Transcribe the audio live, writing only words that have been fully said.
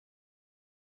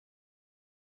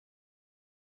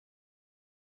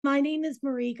My name is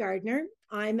Marie Gardner.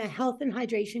 I'm a health and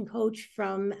hydration coach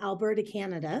from Alberta,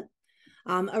 Canada.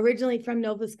 Originally from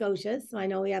Nova Scotia, so I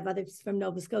know we have others from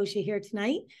Nova Scotia here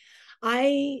tonight.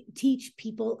 I teach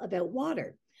people about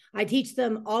water. I teach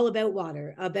them all about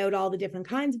water, about all the different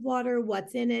kinds of water,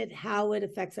 what's in it, how it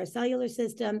affects our cellular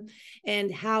system,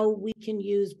 and how we can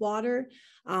use water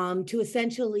to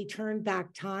essentially turn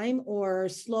back time or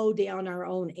slow down our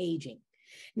own aging.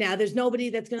 Now, there's nobody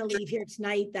that's going to leave here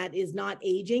tonight that is not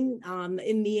aging,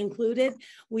 in me included.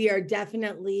 We are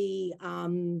definitely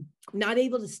not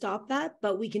able to stop that,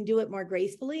 but we can do it more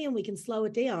gracefully and we can slow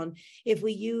it down if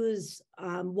we use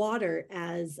water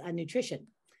as a nutrition.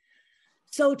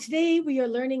 So today we are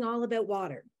learning all about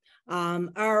water,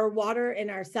 our water in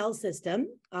our cell system.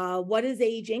 What is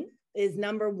aging is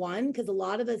number one, because a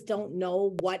lot of us don't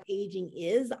know what aging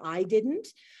is. I didn't.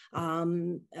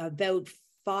 About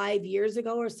 5 years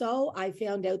ago or so, I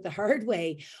found out the hard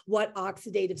way what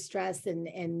oxidative stress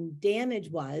and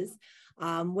damage was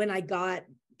when I got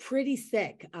pretty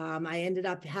sick. I ended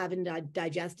up having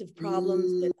digestive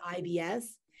problems with IBS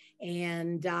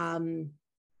and the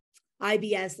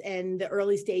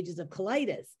early stages of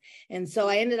colitis. And so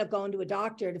I ended up going to a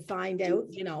doctor to find out,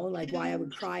 like why I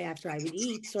would cry after I would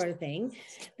eat, sort of thing.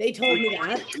 They told me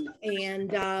that.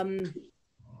 And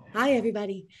hi,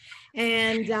 everybody.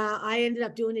 And I ended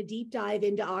up doing a deep dive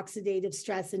into oxidative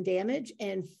stress and damage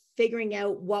and figuring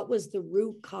out what was the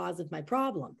root cause of my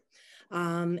problem.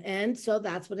 And so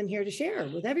that's what I'm here to share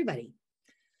with everybody.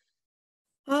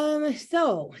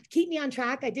 So keep me on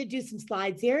track. I did do some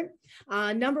slides here.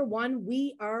 Number one,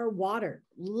 we are water.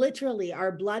 Literally,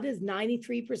 our blood is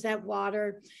 93%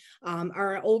 water.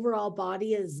 Our overall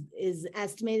body is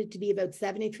estimated to be about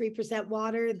 73%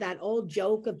 water. That old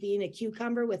joke of being a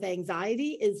cucumber with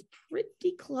anxiety is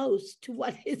pretty close to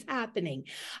what is happening.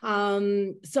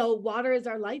 So water is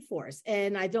our life force.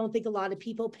 And I don't think a lot of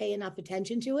people pay enough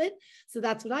attention to it. So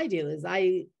that's what I do, is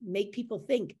I make people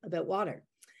think about water.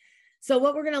 So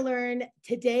what we're going to learn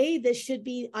today, this should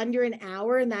be under an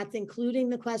hour, and that's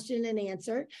including the question and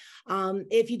answer.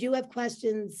 If you do have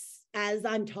questions as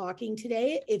I'm talking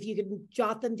today, if you can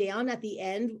jot them down at the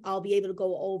end, I'll be able to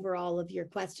go over all of your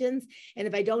questions. And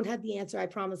if I don't have the answer, I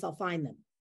promise I'll find them.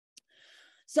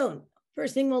 So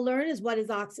first thing we'll learn is what is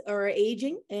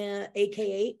aging,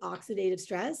 aka oxidative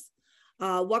stress.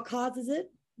 What causes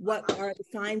it? What are the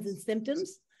signs and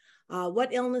symptoms?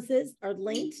 What illnesses are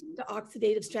linked to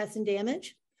oxidative stress and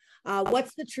damage?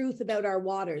 What's the truth about our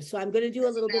water? So I'm going to do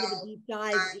a little bit of a deep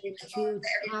dive into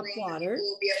tap water.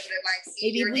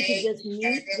 Maybe we could just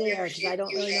mute there because I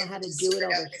don't really know how to do it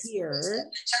over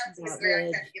here. That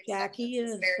would, Jackie,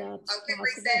 if that's possible.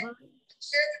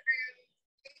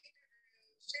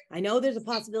 I know there's a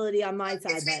possibility on my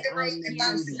side, but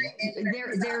yes,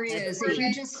 there is. If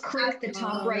you just click the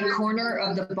top right corner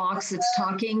of the box that's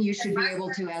talking, you should be able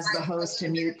to, as the host, to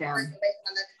mute them.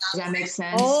 Does that make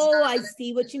sense? Oh, I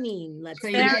see what you mean. So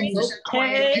you can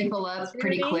quiet people up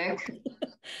pretty quick.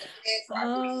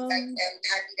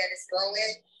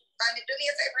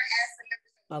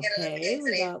 Okay,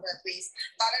 we got.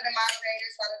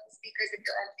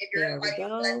 There we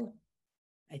go.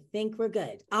 I think we're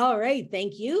good. All right.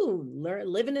 Thank you.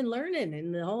 Living and learning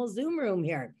in the whole Zoom room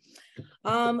here.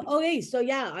 Okay. So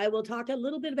yeah, I will talk a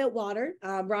little bit about water.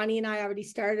 Ronnie and I already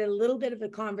started a little bit of a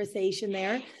conversation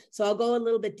there. So I'll go a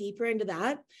little bit deeper into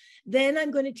that. Then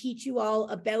I'm going to teach you all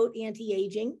about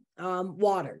anti-aging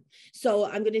water. So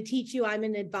I'm going to teach you, I'm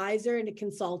an advisor and a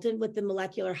consultant with the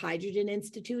Molecular Hydrogen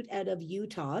Institute out of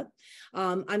Utah.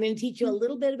 I'm going to teach you a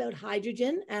little bit about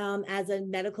hydrogen as a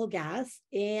medical gas,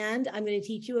 and I'm going to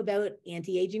teach you about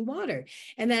anti-aging water.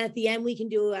 And then at the end, we can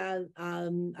do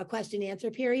a question answer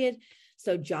period.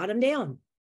 So jot them down.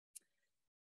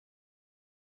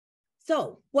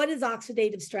 So what is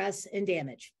oxidative stress and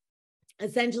damage?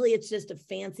 Essentially, it's just a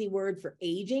fancy word for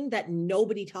aging that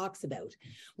nobody talks about.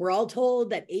 We're all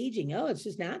told that aging, oh, it's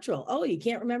just natural. Oh, you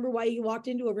can't remember why you walked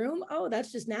into a room? Oh,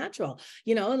 that's just natural.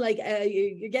 Like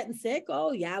you're getting sick.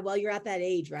 Oh, yeah, well, you're at that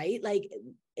age, right? Like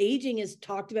aging is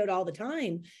talked about all the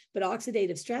time, but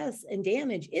oxidative stress and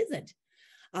damage isn't.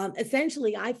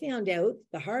 Essentially, I found out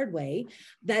the hard way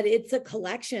that it's a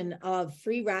collection of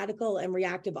free radical and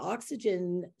reactive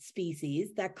oxygen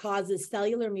species that causes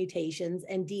cellular mutations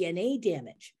and DNA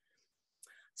damage.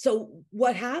 So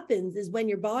what happens is when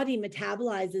your body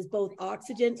metabolizes both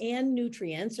oxygen and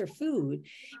nutrients or food,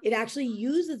 it actually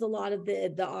uses a lot of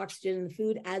the oxygen in the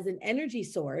food as an energy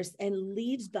source and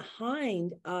leaves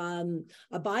behind a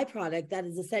byproduct that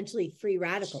is essentially free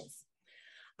radicals.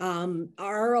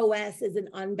 ROS is an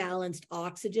unbalanced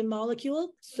oxygen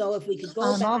molecule. So if we could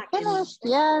go back.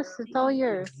 Yes, it's all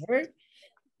yours.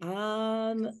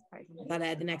 Thought I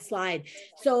had the next slide.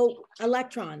 So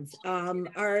electrons are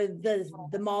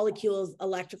the molecule's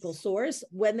electrical source.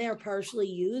 When they're partially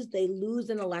used, they lose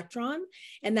an electron,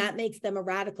 and that makes them a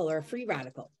radical or a free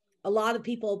radical. A lot of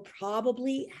people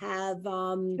probably have.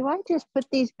 Do I just put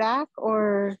these back,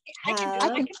 or I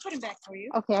can put them back for you.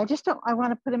 okay? I just don't. I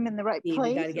want to put them in the right We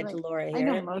place. got to get to Laura here. I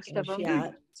know most of them.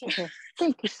 Yeah. Okay.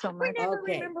 Thank you so much. I never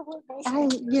Okay. remember what those I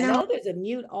I know there's a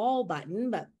mute all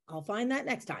button, but I'll find that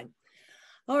next time.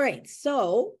 All right,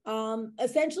 so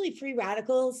essentially free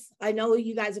radicals, I know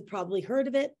you guys have probably heard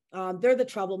of it. They're the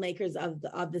troublemakers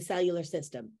of the cellular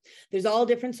system. There's all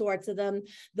different sorts of them.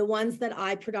 The ones that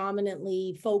I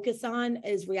predominantly focus on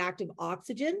is reactive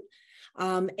oxygen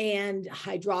and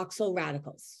hydroxyl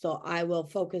radicals. So I will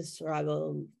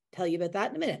tell you about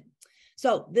that in a minute.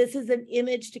 So this is an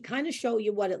image to kind of show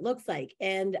you what it looks like.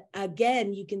 And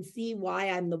again, you can see why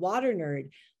I'm the water nerd.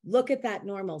 Look at that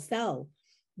normal cell.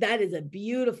 That is a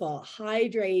beautiful,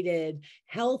 hydrated,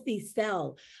 healthy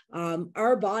cell.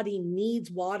 Our body needs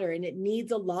water, and it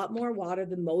needs a lot more water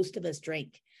than most of us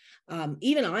drink.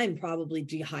 Even I'm probably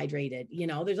dehydrated. You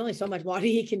know, there's only so much water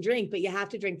you can drink, but you have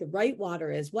to drink the right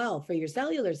water as well for your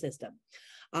cellular system.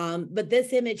 But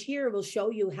this image here will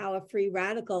show you how a free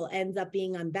radical ends up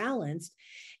being unbalanced,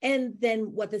 and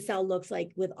then what the cell looks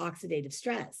like with oxidative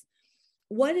stress.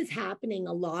 What is happening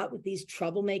a lot with these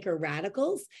troublemaker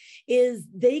radicals is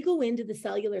they go into the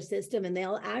cellular system and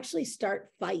they'll actually start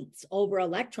fights over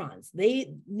electrons.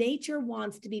 Nature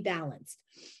wants to be balanced.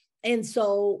 And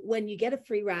so when you get a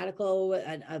free radical,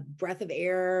 a breath of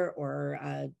air or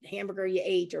a hamburger you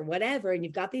ate or whatever, and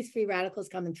you've got these free radicals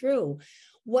coming through,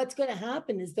 what's going to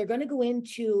happen is they're going to go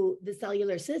into the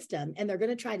cellular system and they're going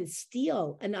to try to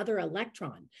steal another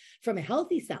electron from a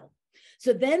healthy cell.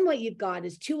 So then what you've got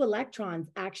is two electrons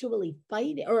actually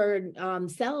fighting, or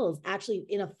cells actually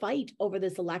in a fight over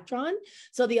this electron.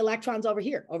 So the electron's over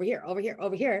here, over here, over here,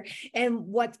 over here. And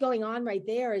what's going on right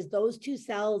there is those two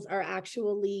cells are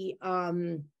actually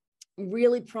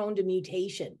really prone to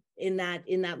mutation in that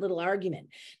little argument.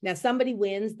 Now somebody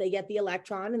wins, they get the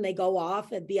electron and they go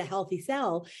off and be a healthy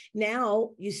cell.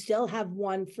 Now you still have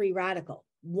one free radical,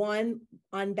 one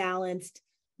unbalanced,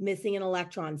 missing an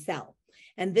electron cell.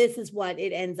 And this is what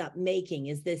it ends up making,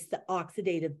 is this the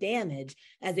oxidative damage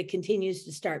as it continues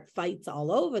to start fights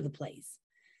all over the place.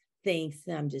 Thanks.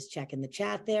 I'm just checking the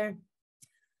chat there.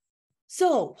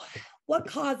 So what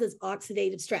causes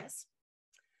oxidative stress?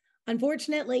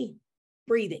 Unfortunately,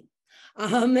 breathing.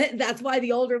 That's why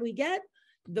the older we get,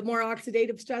 the more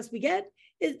oxidative stress we get,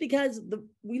 is because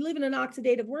we live in an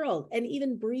oxidative world. And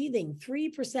even breathing,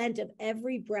 3% of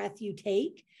every breath you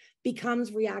take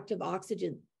becomes reactive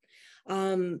oxygen.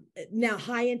 Now,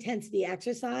 high intensity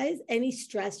exercise, any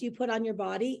stress you put on your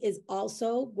body is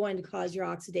also going to cause your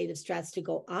oxidative stress to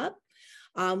go up.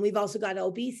 We've also got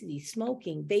obesity,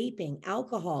 smoking, vaping,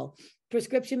 alcohol,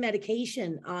 prescription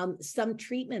medication, some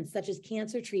treatments such as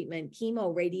cancer treatment,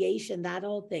 chemo, radiation, that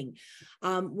whole thing.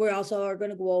 We also are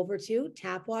going to go over to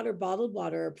tap water, bottled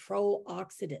water,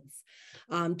 pro-oxidants.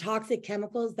 Toxic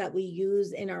chemicals that we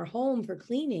use in our home for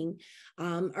cleaning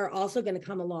are also going to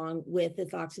come along with this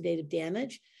oxidative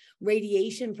damage.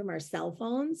 Radiation from our cell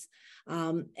phones,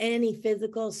 any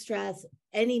physical stress,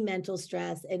 any mental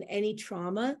stress, and any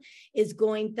trauma is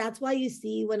going, that's why you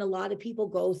see when a lot of people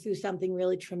go through something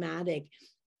really traumatic,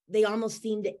 they almost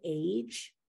seem to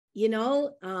age, you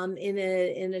know, in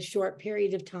a short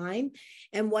period of time.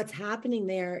 And what's happening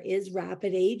there is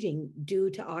rapid aging due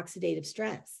to oxidative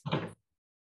stress.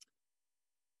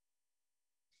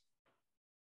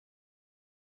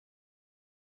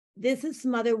 This is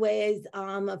some other ways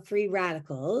of free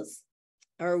radicals,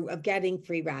 or of getting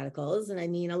free radicals. And I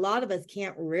mean, a lot of us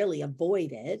can't really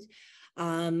avoid it.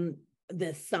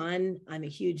 The sun, I'm a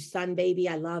huge sun baby.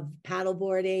 I love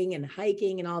paddleboarding and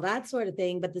hiking and all that sort of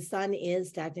thing, but the sun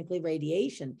is technically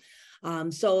radiation.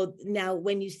 So now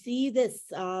when you see this,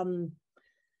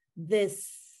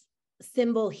 this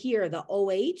symbol here, the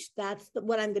OH, that's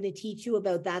what I'm going to teach you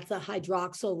about. That's a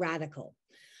hydroxyl radical.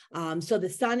 So the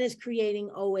sun is creating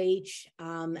OH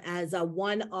as a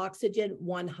one oxygen,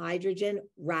 one hydrogen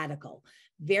radical.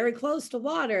 Very close to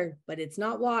water, but it's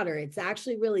not water. It's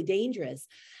actually really dangerous.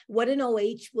 What an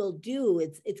OH will do,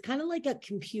 it's kind of like a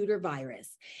computer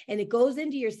virus, and it goes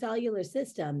into your cellular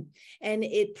system and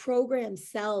it programs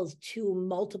cells to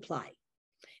multiply.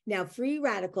 Now, free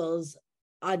radicals,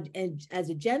 as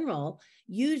a general,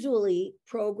 usually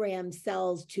program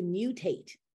cells to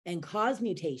mutate and cause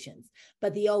mutations,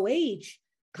 but the OH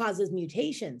causes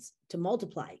mutations to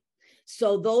multiply.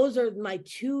 So those are my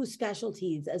two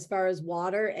specialties as far as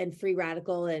water and free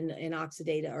radical and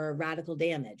oxidative or radical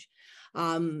damage.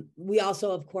 We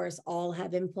also, of course, all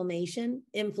have inflammation.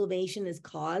 Inflammation is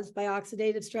caused by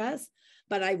oxidative stress,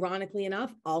 but ironically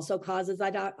enough, also causes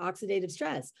oxidative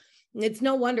stress. It's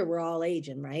no wonder we're all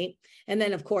aging, right? And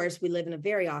then, of course, we live in a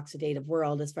very oxidative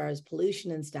world as far as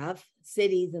pollution and stuff,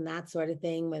 cities and that sort of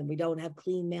thing. When we don't have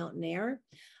clean mountain air,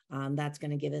 that's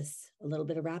going to give us a little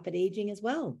bit of rapid aging as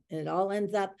well. And it all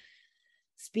ends up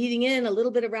speeding in. A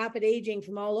little bit of rapid aging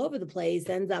from all over the place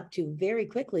ends up to very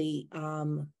quickly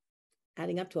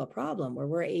adding up to a problem where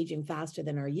we're aging faster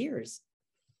than our years.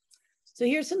 So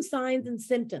here's some signs and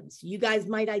symptoms you guys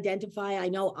might identify. I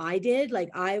know I did. Like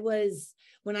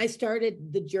when I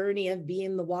started the journey of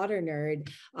being the water nerd,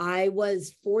 I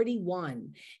was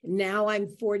 41. Now I'm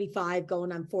 45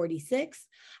 going on 46.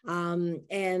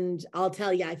 And I'll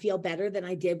tell you, I feel better than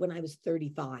I did when I was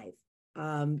 35.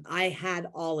 I had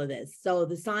all of this. So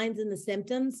the signs and the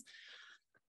symptoms: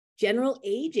 general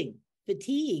aging,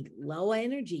 fatigue, low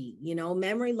energy,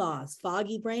 memory loss,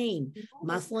 foggy brain,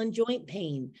 muscle and joint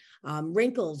pain,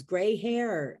 wrinkles, gray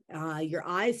hair, your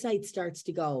eyesight starts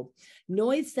to go,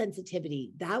 noise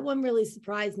sensitivity. That one really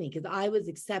surprised me because I was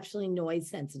exceptionally noise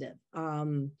sensitive.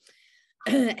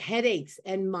 Headaches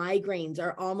and migraines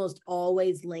are almost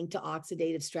always linked to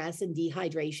oxidative stress and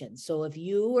dehydration. So if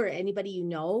you or anybody you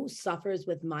know suffers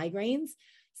with migraines,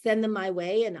 send them my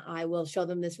way and I will show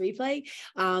them this replay,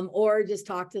 or just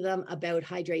talk to them about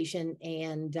hydration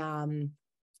and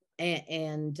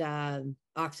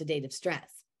oxidative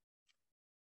stress.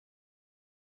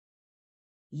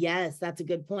 Yes, that's a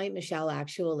good point, Michelle,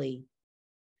 actually.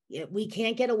 We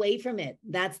can't get away from it.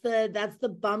 That's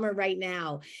the bummer right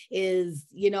now is,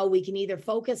 we can either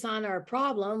focus on our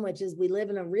problem, which is we live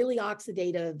in a really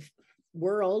oxidative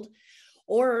world,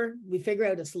 or we figure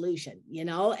out a solution,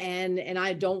 and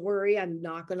I don't worry, I'm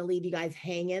not going to leave you guys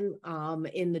hanging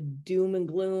in the doom and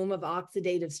gloom of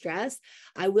oxidative stress.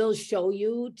 I will show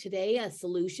you today a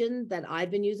solution that I've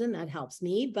been using that helps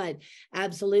me, but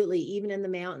absolutely, even in the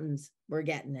mountains, we're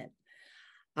getting it.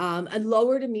 A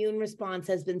lowered immune response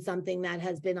has been something that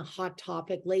has been a hot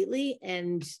topic lately.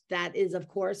 And that is, of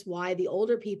course, why the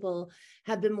older people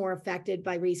have been more affected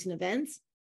by recent events.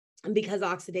 And because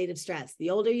oxidative stress,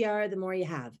 the older you are, the more you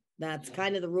have. That's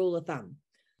kind of the rule of thumb.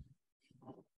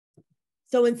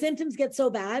 So when symptoms get so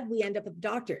bad, we end up at the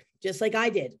doctor, just like I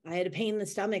did. I had a pain in the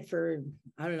stomach for,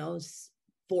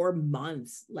 4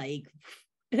 months. Like,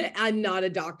 I'm not a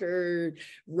doctor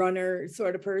runner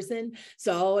sort of person.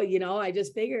 So, I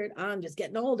just figured I'm just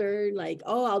getting older. Like,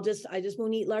 I just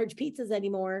won't eat large pizzas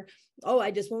anymore. Oh,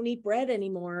 I just won't eat bread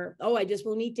anymore. Oh, I just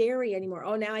won't eat dairy anymore.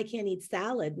 Oh, now I can't eat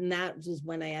salad. And that was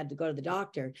when I had to go to the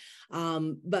doctor.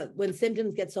 But when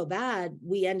symptoms get so bad,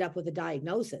 we end up with a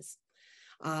diagnosis.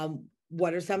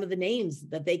 What are some of the names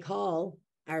that they call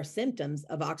our symptoms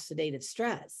of oxidative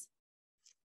stress?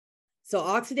 So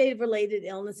oxidative related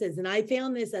illnesses, and I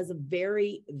found this as a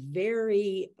very,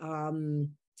 very,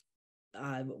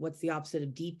 what's the opposite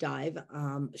of deep dive?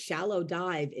 Shallow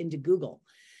dive into Google.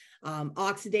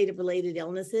 Oxidative related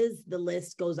illnesses, the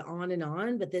list goes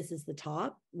on, but this is the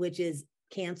top, which is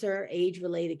cancer.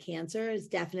 Age-related cancer is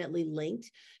definitely linked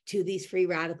to these free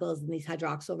radicals and these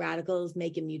hydroxyl radicals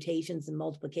making mutations and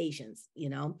multiplications,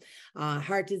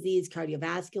 heart disease,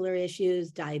 cardiovascular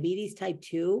issues, diabetes type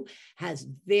 2 has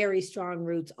very strong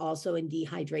roots also in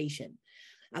dehydration.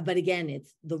 But again,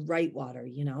 it's the right water,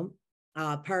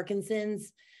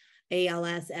 Parkinson's,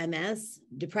 ALS, MS,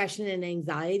 depression and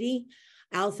anxiety,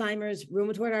 Alzheimer's,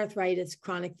 rheumatoid arthritis,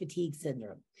 chronic fatigue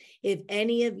syndrome. If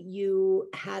any of you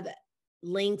have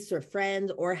links or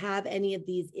friends or have any of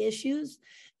these issues,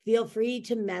 feel free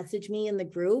to message me in the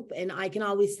group, and I can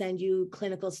always send you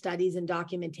clinical studies and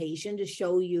documentation to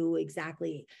show you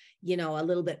exactly, a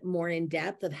little bit more in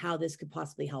depth of how this could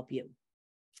possibly help you.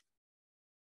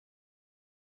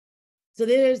 So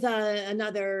there's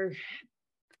another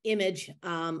image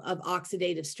of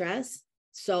oxidative stress.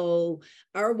 So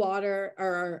our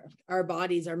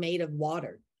bodies are made of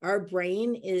water. Our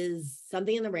brain is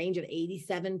something in the range of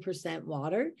 87%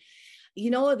 water.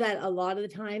 You know that a lot of the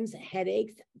times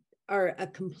headaches are a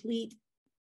complete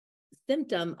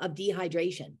symptom of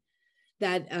dehydration.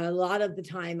 That a lot of the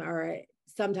time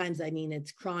sometimes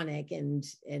it's chronic and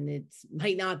it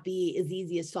might not be as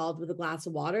easy as solved with a glass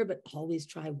of water, but always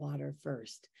try water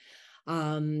first.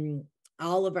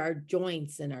 All of our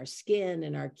joints and our skin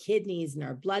and our kidneys and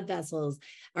our blood vessels,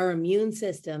 our immune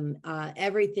system,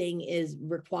 everything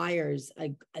requires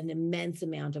an immense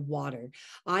amount of water.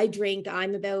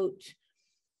 I'm about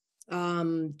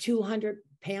 200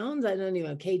 pounds. I don't even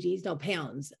know, kgs, no,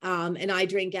 pounds. And I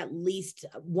drink at least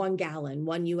 1 gallon,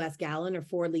 1 US gallon or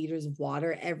 4 liters of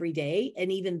water every day.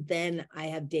 And even then I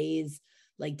have days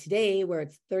like today where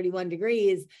it's 31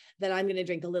 degrees that I'm going to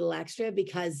drink a little extra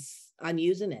because I'm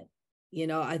using it. You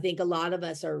know, I think a lot of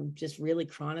us are just really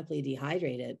chronically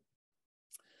dehydrated.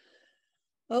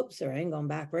 Oh, sorry, I'm going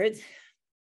backwards.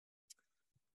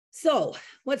 So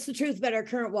what's the truth about our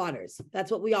current waters? That's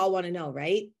what we all want to know,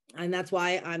 right? And that's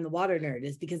why I'm the water nerd,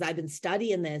 is because I've been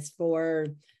studying this for,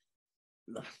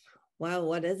 well,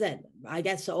 what is it? I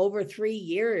guess over 3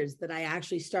 years that I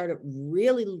actually started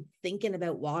really thinking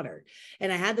about water.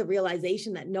 And I had the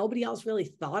realization that nobody else really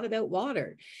thought about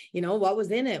water. You know, what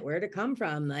was in it? Where did it come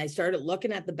from? I started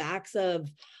looking at the backs of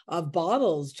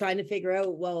bottles, trying to figure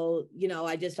out, well, you know,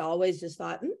 I just always just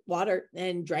thought water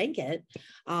and drank it.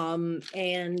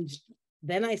 And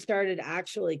then I started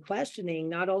actually questioning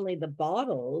not only the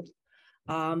bottles,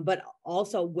 but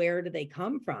also where do they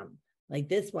come from? Like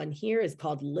this one here is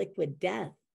called Liquid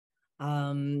Death.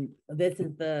 This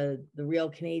is the real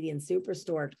Canadian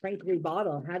Superstore crinkly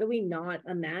bottle. How do we not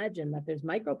imagine that there's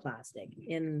microplastic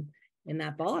in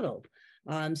that bottle?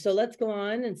 So let's go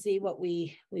on and see what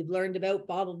we've learned about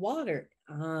bottled water.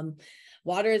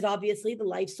 Water is obviously the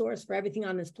life source for everything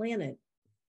on this planet.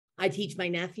 I teach my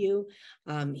nephew.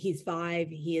 He's 5.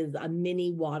 He is a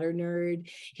mini water nerd.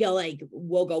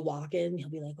 We'll go walking. He'll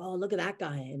be like, oh, look at that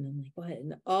guy. And I'm like, what?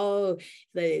 And oh,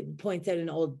 he points out an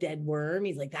old dead worm.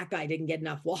 He's like, that guy didn't get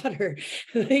enough water.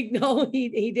 Like, no,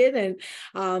 he didn't.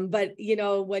 But you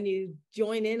know, when you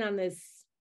join in on this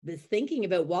thinking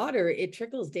about water, it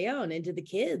trickles down into the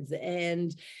kids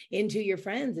and into your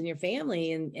friends and your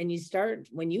family. And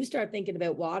when you start thinking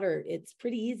about water, it's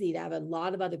pretty easy to have a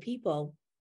lot of other people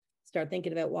start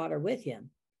thinking about water with you.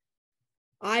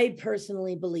 I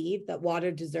personally believe that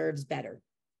water deserves better.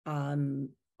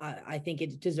 I think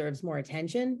it deserves more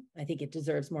attention. I think it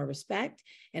deserves more respect.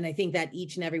 And I think that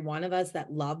each and every one of us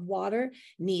that love water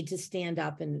need to stand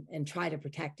up and try to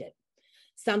protect it.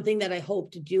 Something that I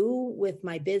hope to do with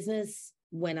my business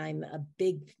when I'm a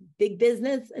big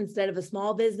business instead of a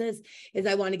small business is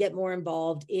I want to get more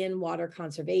involved in water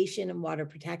conservation and water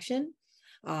protection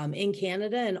in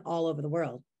Canada and all over the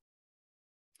world.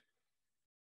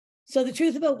 So the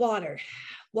truth about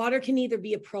water can either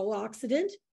be a pro-oxidant.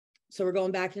 So we're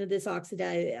going back into this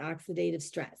oxidative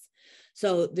stress.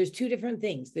 So there's 2 different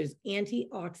things. There's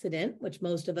antioxidant, which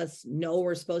most of us know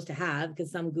we're supposed to have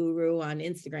because some guru on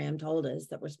Instagram told us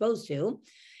that we're supposed to.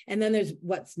 And then there's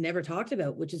what's never talked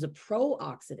about, which is a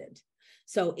pro-oxidant.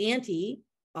 So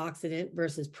antioxidant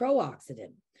versus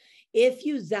pro-oxidant. If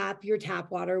you zap your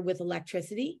tap water with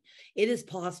electricity, it is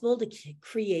possible to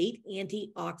create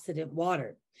antioxidant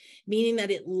water, meaning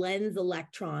that it lends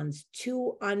electrons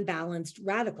to unbalanced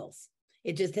radicals.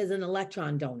 It just has an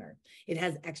electron donor. It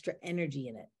has extra energy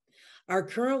in it. Our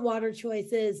current water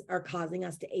choices are causing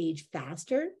us to age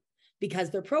faster because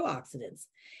they're pro-oxidants.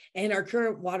 And our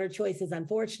current water choices,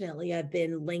 unfortunately, have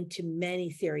been linked to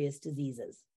many serious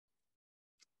diseases.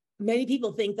 Many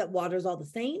people think that water is all the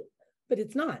same, but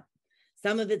it's not.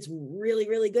 Some of it's really,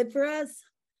 really good for us.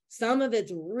 Some of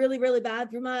it's really, really bad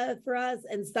for us.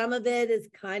 And some of it is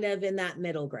kind of in that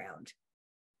middle ground.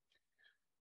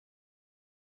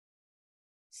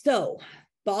 So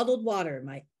bottled water,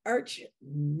 my arch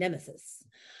nemesis.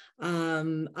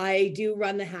 I do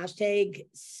run the hashtag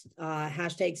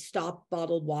stop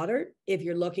bottled water. If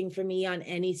you're looking for me on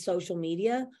any social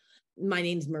media, my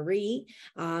name's Marie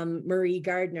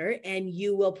Gardner, and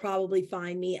you will probably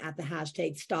find me at the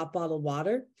hashtag stop bottled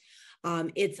water.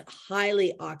 It's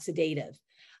highly oxidative.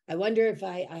 I wonder if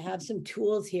I have some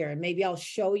tools here, and maybe I'll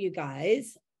show you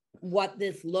guys what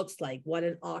this looks like, what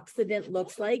an oxidant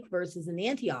looks like versus an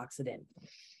antioxidant.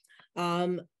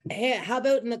 Hey, how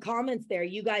about in the comments there,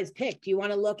 you guys pick, do you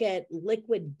want to look at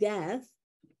Liquid Death,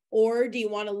 or do you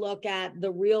want to look at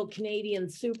the real Canadian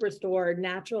Superstore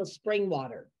natural spring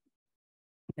water?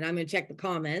 And I'm going to check the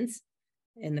comments,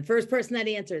 and the first person that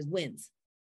answers wins.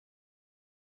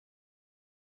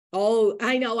 Oh,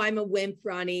 I know I'm a wimp,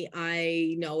 Ronnie.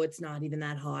 I know it's not even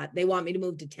that hot. They want me to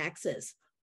move to Texas.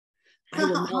 I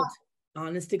will melt,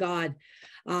 honest to God.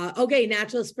 Okay,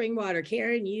 natural spring water.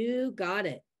 Karen, you got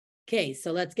it. Okay,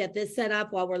 so let's get this set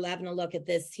up while we're having a look at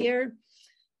this here.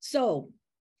 So,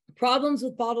 problems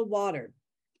with bottled water.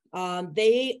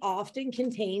 They often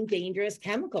contain dangerous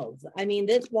chemicals. I mean,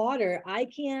 this water, I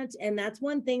can't, and that's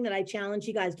one thing that I challenge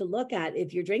you guys to look at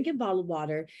if you're drinking bottled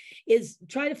water, is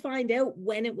try to find out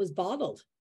when it was bottled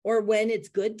or when it's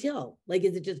good till. Like,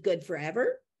 is it just good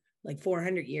forever? Like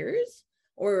 400 years?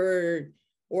 Or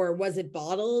or was it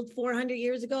bottled 400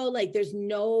 years ago? Like there's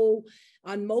no,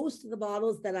 on most of the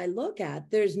bottles that I look at,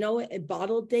 there's no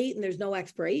bottle date and there's no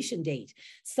expiration date.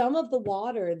 Some of the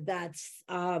water that's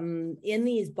in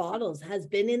these bottles has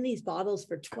been in these bottles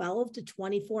for 12 to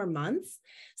 24 months.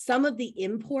 Some of the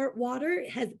import water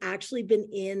has actually been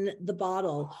in the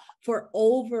bottle for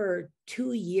over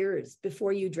 2 years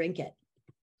before you drink it.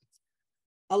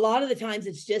 A lot of the times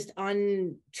it's just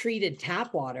untreated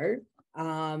tap water.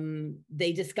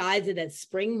 They disguise it as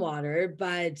spring water,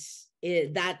 but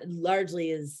that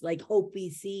largely is like Hope,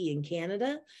 BC in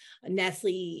Canada.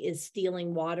 Nestle is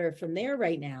stealing water from there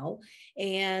right now,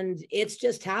 and it's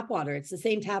just tap water. It's the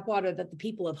same tap water that the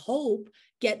people of Hope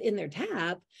get in their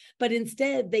tap, but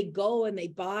instead they go and they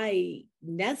buy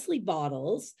Nestle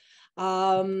bottles.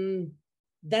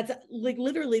 That's like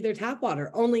literally their tap water,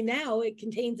 only now it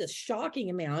contains a shocking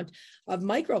amount of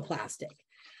microplastic.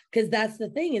 Because that's the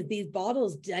thing, is these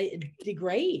bottles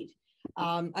degrade.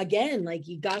 Again, like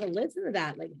you got to listen to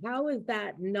that. Like, how is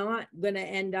that not going to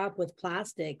end up with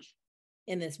plastic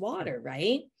in this water,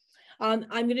 right? I'm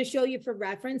going to show you for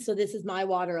reference. So this is my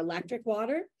water, electric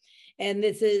water. And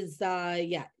this is,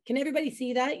 yeah. Can everybody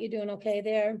see that? You're doing okay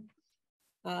there?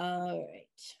 All right.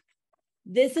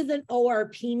 This is an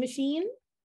ORP machine.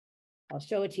 I'll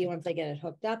show it to you once I get it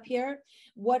hooked up here.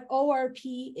 What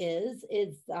ORP is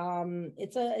it's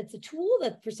a tool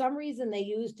that for some reason they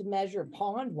use to measure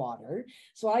pond water.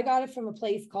 So I got it from a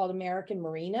place called American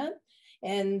Marina,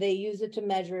 and they use it to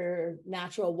measure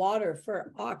natural water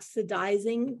for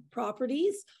oxidizing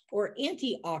properties or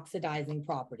anti-oxidizing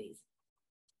properties.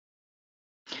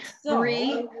 So,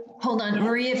 Marie, hold on.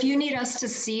 Marie, if you need us to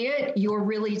see it, you're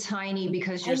really tiny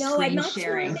because you're screen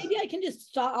sharing. Sure. Maybe I can just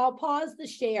stop. I'll pause the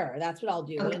share. That's what I'll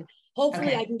do. Okay. And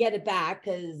hopefully I can get it back,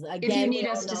 because again, if you need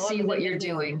us to see what you're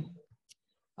doing.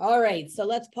 All right. So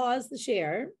let's pause the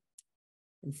share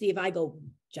and see if I go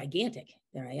gigantic.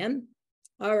 There I am.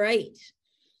 All right.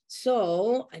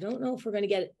 So I don't know if we're going to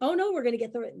get it. Oh, no, we're going to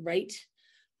get the right.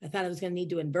 I thought I was going to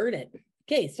need to invert it.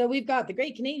 Okay, so we've got the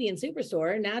Great Canadian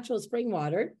Superstore, natural spring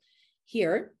water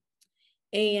here,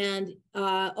 and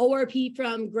ORP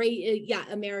from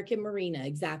American Marina.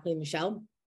 Exactly, Michelle.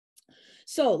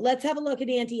 So let's have a look at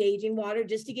anti-aging water,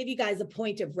 just to give you guys a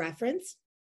point of reference.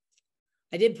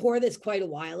 I did pour this quite a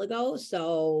while ago.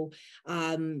 So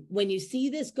when you see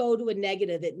this go to a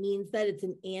negative, it means that it's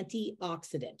an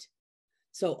antioxidant.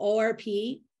 So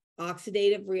ORP,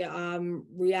 oxidative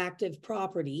reactive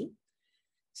property.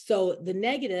 So the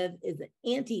negative is an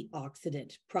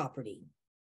antioxidant property,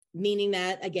 meaning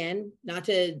that, again, not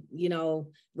to,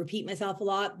 repeat myself a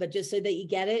lot, but just so that you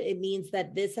get it, it means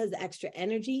that this has extra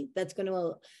energy that's going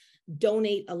to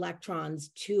donate electrons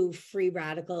to free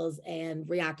radicals and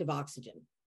reactive oxygen.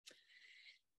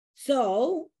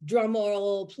 So drum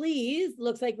roll, please.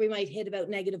 Looks like we might hit about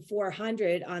negative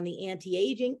 400 on the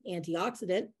anti-aging,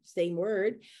 antioxidant, same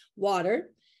word, water.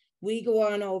 We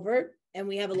go on over and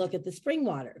we have a look at the spring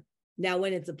water. Now,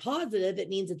 when it's a positive, it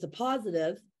means it's a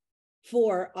positive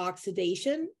for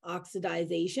oxidation,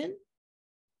 oxidization,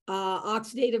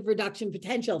 oxidative reduction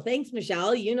potential. Thanks,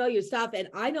 Michelle. You know your stuff, and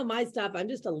I know my stuff. I'm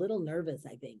just a little nervous,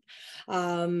 I think.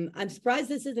 I'm surprised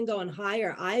this isn't going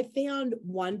higher. I found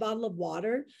one bottle of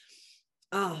water.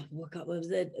 What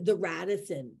was it? The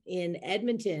Radisson in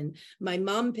Edmonton. My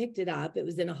mom picked it up. It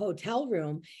was in a hotel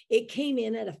room. It came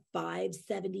in at a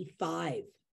 575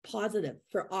 positive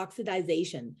for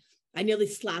oxidization. I nearly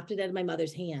slapped it out of my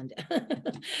mother's hand.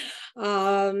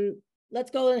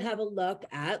 Let's go and have a look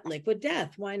at Liquid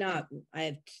Death. Why not?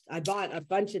 I bought a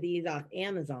bunch of these off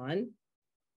Amazon,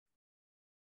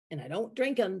 and I don't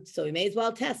drink them, so we may as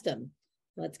well test them.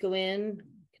 Let's go in.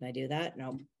 Can I do that?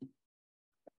 No.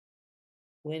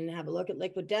 Go in and have a look at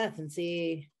Liquid Death and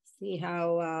see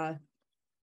how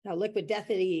Liquid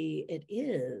Death-y it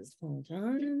is. Hold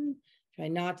on. Try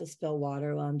not to spill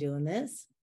water while I'm doing this.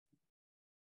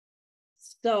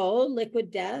 So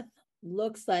Liquid Death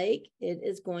looks like it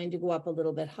is going to go up a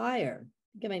little bit higher.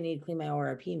 I think I might need to clean my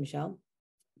ORP, Michelle.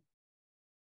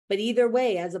 But either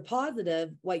way, as a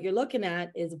positive, what you're looking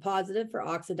at is a positive for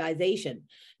oxidization.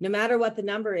 No matter what the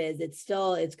number is, it's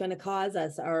going to cause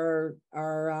us our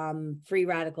free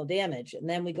radical damage. And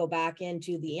then we go back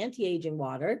into the anti-aging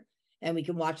water and we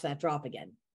can watch that drop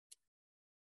again.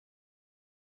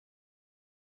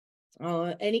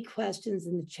 Any questions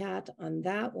in the chat on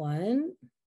that one?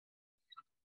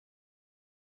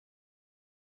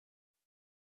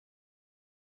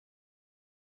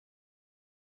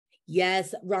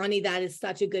 Yes, Ronnie, that is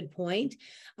such a good point.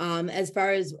 As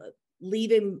far as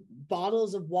leaving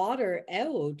bottles of water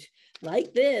out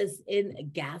like this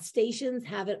in gas stations,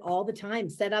 have it all the time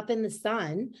set up in the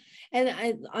sun.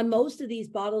 And on most of these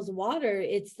bottles of water,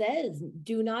 it says,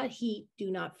 do not heat,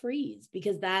 do not freeze,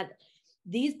 because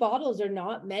these bottles are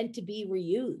not meant to be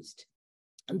reused.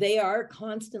 They are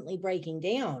constantly breaking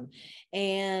down.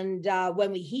 And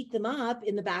when we heat them up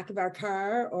in the back of our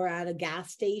car or at a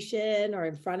gas station or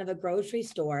in front of a grocery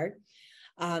store,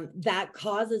 that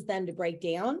causes them to break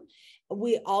down.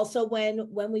 We also, when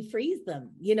we freeze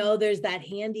them, you know, there's that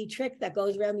handy trick that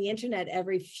goes around the internet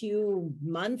every few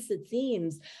months, it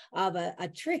seems, of a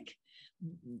trick.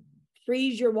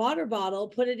 Freeze your water bottle,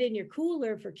 put it in your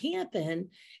cooler for camping,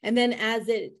 and then as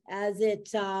it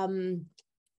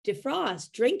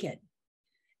defrost, drink it.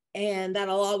 And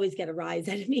that'll always get a rise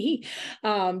out of me.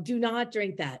 Do not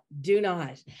drink that. Do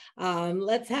not.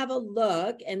 Let's have a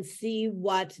look and see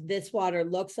what this water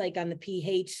looks like on the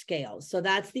pH scale. So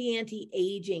that's the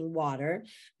anti-aging water.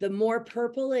 The more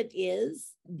purple it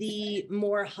is, the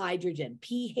more hydrogen.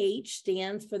 pH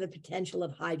stands for the potential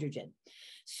of hydrogen.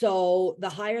 So the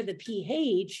higher the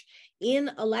pH in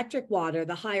electric water,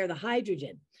 the higher the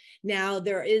hydrogen. Now,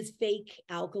 there is fake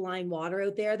alkaline water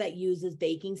out there that uses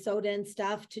baking soda and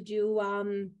stuff to do,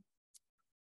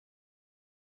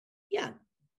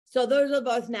 So those are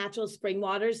both natural spring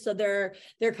waters. So they're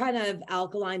kind of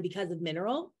alkaline because of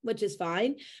mineral, which is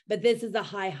fine. But this is a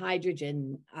high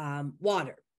hydrogen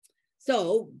water.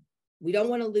 So we don't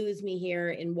want to lose me here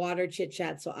in water chit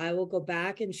chat. So I will go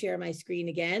back and share my screen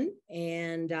again,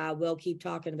 and we'll keep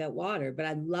talking about water. But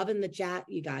I'm loving the chat,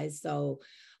 you guys. So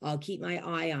I'll keep my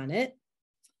eye on it.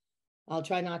 I'll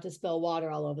try not to spill water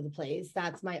all over the place.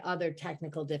 That's my other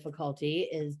technical difficulty,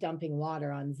 is dumping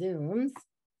water on Zooms.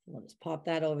 We'll just pop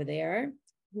that over there.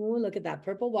 Ooh, look at that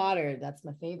purple water. That's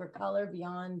my favorite color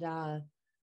beyond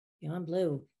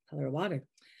blue, color of water.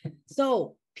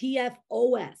 So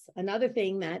PFOS, another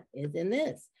thing that is in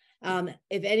this.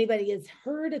 If anybody has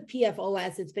heard of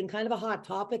PFOS, it's been kind of a hot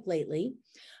topic lately.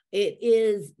 It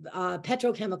is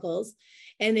petrochemicals,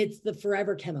 and it's the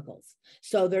forever chemicals.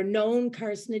 So they're known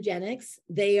carcinogenics.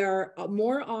 They are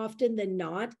more often than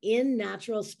not in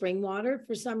natural spring water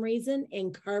for some reason,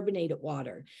 and carbonated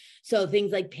water. So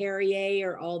things like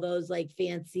Perrier or all those like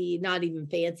fancy, not even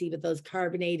fancy, but those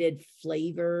carbonated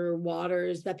flavor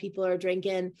waters that people are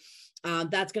drinking,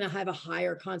 that's going to have a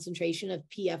higher concentration of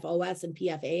PFOS and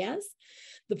PFAS.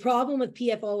 The problem with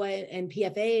PFOA and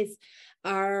PFAS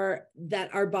are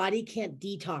that our body can't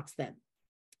detox them.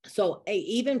 So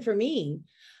even for me,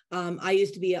 I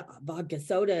used to be a vodka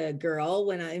soda girl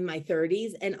when I'm in my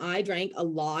 30s, and I drank a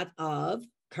lot of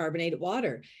carbonated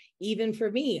water. Even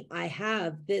for me, I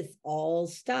have this all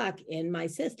stuck in my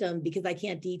system because I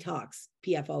can't detox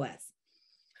PFOS.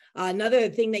 Another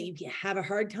thing that you have a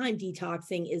hard time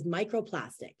detoxing is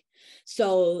microplastic.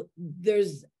 So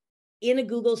in a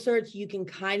Google search, you can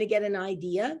kind of get an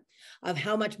idea of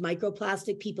how much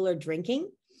microplastic people are drinking.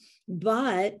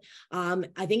 But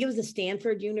I think it was a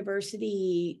Stanford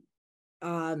University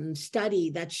study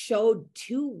that showed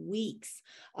 2 weeks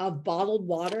of bottled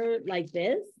water like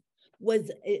this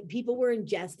people were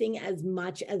ingesting as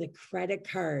much as a credit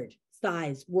card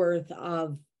size worth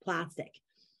of plastic.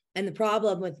 And the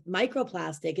problem with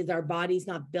microplastic is our body's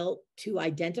not built to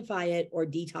identify it or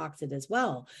detox it as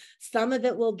well. Some of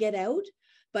it will get out,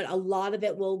 but a lot of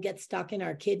it will get stuck in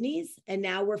our kidneys. And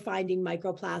now we're finding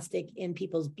microplastic in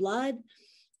people's blood,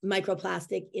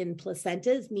 microplastic in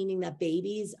placentas, meaning that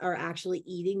babies are actually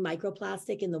eating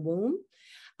microplastic in the womb,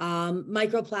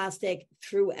 microplastic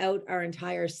throughout our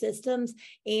entire systems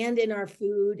and in our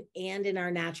food and in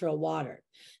our natural water.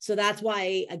 So that's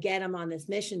why, again, I'm on this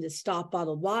mission to stop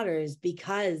bottled waters,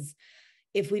 because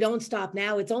if we don't stop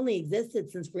now, it's only existed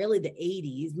since really the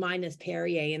 80s, minus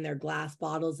Perrier and their glass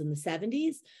bottles in the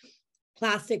 70s.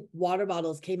 Plastic water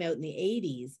bottles came out in the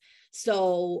 80s.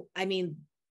 So, I mean,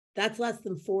 that's less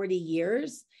than 40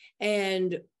 years.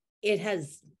 And it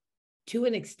has, to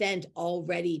an extent,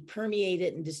 already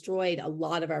permeated and destroyed a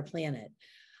lot of our planet.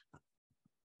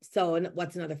 So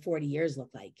what's another 40 years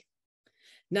look like?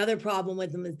 Another problem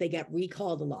with them is they get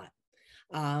recalled a lot.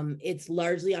 It's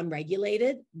largely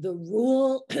unregulated. The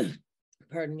rule,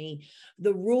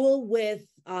 the rule with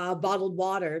bottled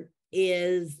water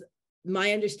is,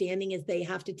 my understanding is they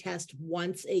have to test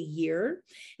once a year.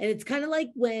 And it's kind of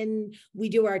like when we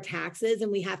do our taxes and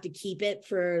we have to keep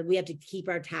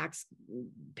our tax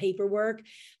paperwork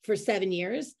for 7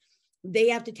 years. They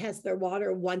have to test their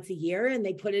water once a year, and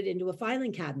they put it into a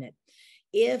filing cabinet.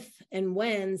 if and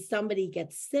when somebody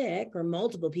gets sick, or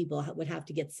multiple people would have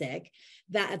to get sick,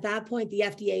 that at that point, the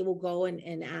FDA will go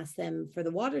and ask them for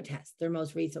the water test, their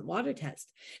most recent water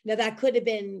test. Now, that could have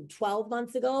been 12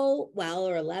 months ago, well,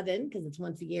 or 11, because it's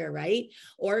once a year, right?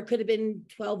 Or it could have been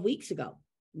 12 weeks ago.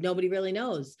 Nobody really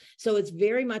knows. So it's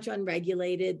very much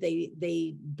unregulated.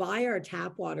 They buy our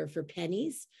tap water for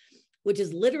pennies, which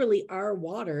is literally our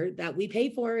water that we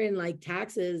pay for in like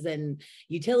taxes and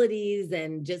utilities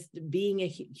and just being a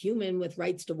human with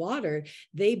rights to water.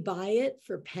 They buy it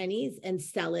for pennies and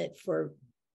sell it for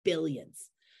billions,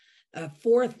 a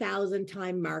 4,000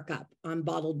 time markup on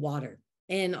bottled water.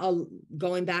 And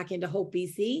going back into Hope,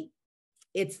 BC,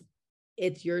 it's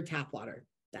your tap water.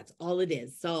 That's all it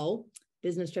is. So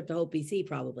business trip to Hope, BC,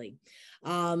 probably.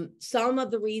 Some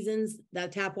of the reasons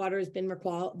that tap water has been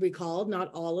recalled,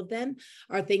 not all of them,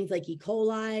 are things like E.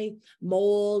 coli,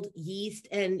 mold, yeast,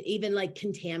 and even like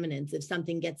contaminants. If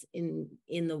something gets in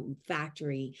the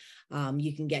factory,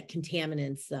 you can get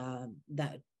contaminants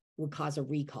that would cause a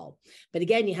recall. But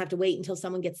again, you have to wait until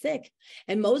someone gets sick.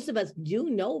 And most of us do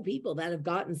know people that have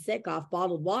gotten sick off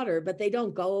bottled water, but they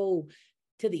don't go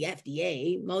to the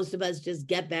FDA. Most of us just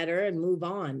get better and move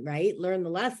on, right? Learn the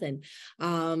lesson.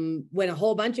 When a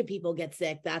whole bunch of people get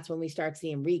sick, that's when we start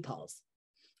seeing recalls.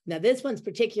 Now, this one's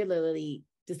particularly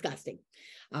disgusting.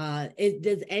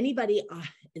 Does anybody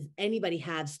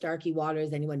have Starkey water?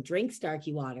 Does anyone drink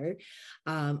Starkey water?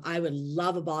 I would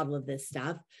love a bottle of this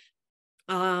stuff.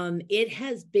 It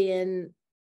has been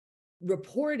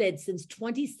reported since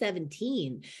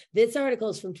 2017. This article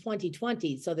is from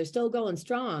 2020, so they're still going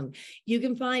strong. You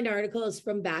can find articles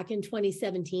from back in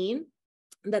 2017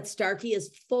 that Starkey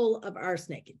is full of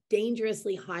arsenic,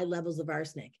 dangerously high levels of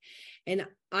arsenic. And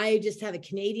I just have a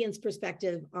Canadian's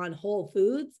perspective on Whole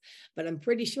Foods, but I'm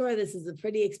pretty sure this is a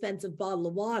pretty expensive bottle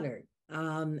of water.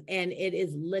 And it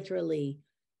is literally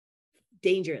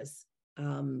dangerous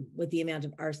with the amount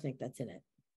of arsenic that's in it.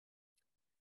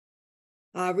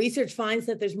 Research finds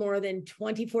that there's more than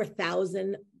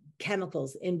 24,000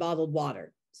 chemicals in bottled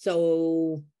water.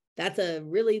 So that's a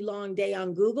really long day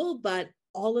on Google, but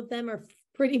all of them are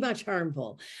pretty much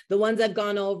harmful. The ones I've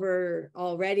gone over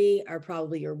already are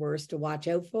probably your worst to watch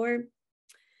out for.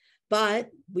 But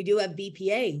we do have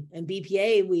BPA, and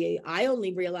BPA, I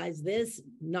only realized this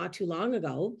not too long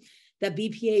ago, that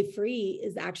BPA free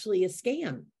is actually a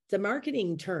scam. It's a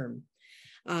marketing term.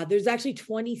 There's actually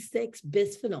 26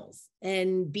 bisphenols,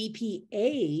 and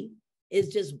BPA is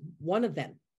just one of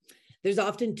them. There's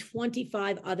often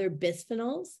 25 other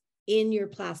bisphenols in your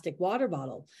plastic water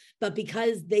bottle, but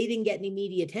because they didn't get any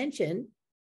media attention,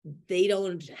 they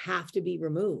don't have to be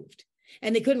removed.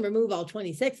 And they couldn't remove all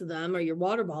 26 of them, or your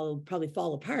water bottle would probably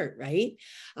fall apart, right?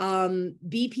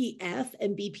 BPF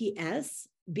and BPS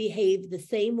behave the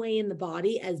same way in the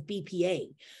body as BPA,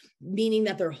 meaning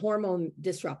that they're hormone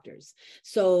disruptors.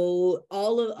 So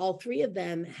all three of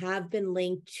them have been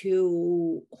linked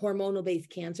to hormonal-based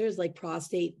cancers like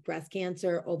prostate, breast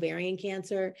cancer, ovarian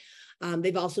cancer.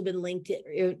 They've also been linked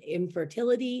to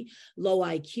infertility, low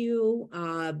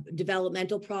IQ,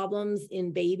 developmental problems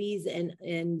in babies and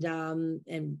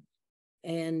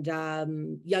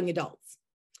young adults.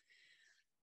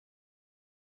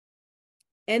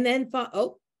 And then,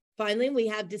 finally, we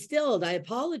have distilled. I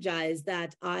apologize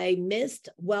that I missed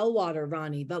well water,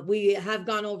 Ronnie, but we have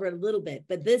gone over it a little bit.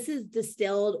 But this is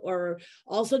distilled, or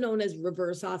also known as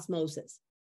reverse osmosis.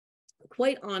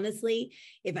 Quite honestly,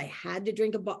 if I had to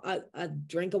drink a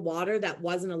drink of water that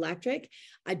wasn't electric,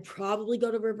 I'd probably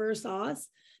go to reverse os,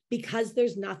 because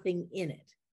there's nothing in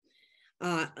it.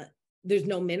 There's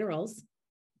no minerals,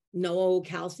 no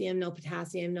calcium, no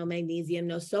potassium, no magnesium,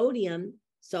 no sodium.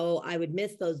 So I would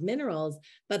miss those minerals,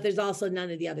 but there's also none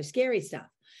of the other scary stuff.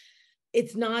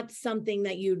 It's not something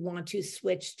that you'd want to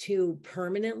switch to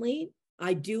permanently.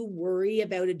 I do worry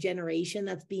about a generation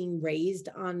that's being raised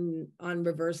on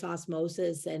reverse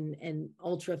osmosis and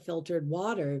ultra filtered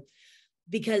water,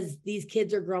 because these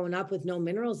kids are growing up with no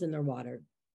minerals in their water.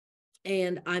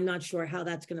 And I'm not sure how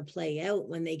that's going to play out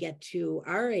when they get to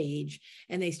our age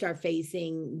and they start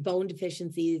facing bone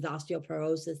deficiencies,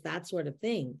 osteoporosis, that sort of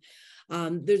thing.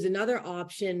 There's another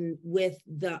option with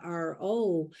the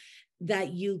RO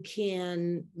that you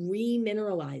can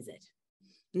remineralize it.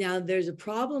 Now, there's a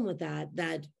problem with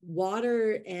that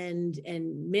water and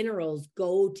minerals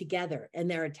go together,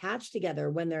 and they're attached together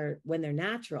when they're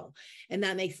natural, and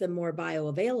that makes them more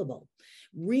bioavailable.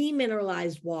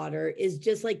 Remineralized water is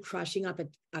just like crushing up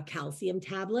a calcium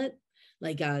tablet,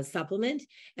 like a supplement,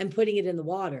 and putting it in the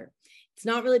water. It's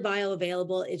not really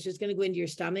bioavailable. It's just going to go into your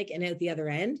stomach and out the other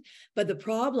end. But the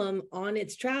problem on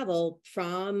its travel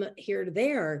from here to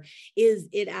there is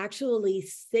it actually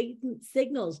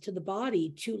signals to the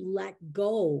body to let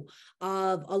go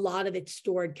of a lot of its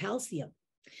stored calcium.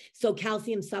 So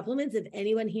calcium supplements, if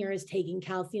anyone here is taking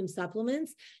calcium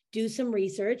supplements, do some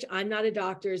research. I'm not a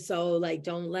doctor, so like,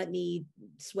 don't let me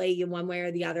sway you one way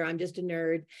or the other. I'm just a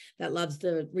nerd that loves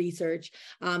to research,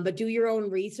 but do your own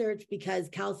research, because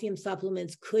calcium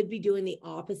supplements could be doing the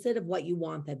opposite of what you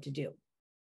want them to do.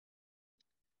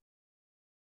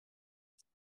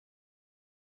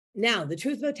 Now, the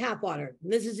truth about tap water.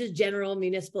 This is just general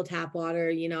municipal tap water,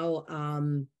 you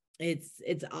know, it's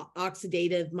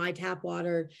oxidative. My tap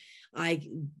water, I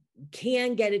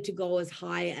can get it to go as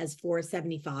high as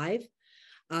 475.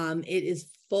 It is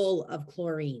full of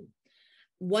chlorine.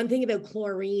 One thing about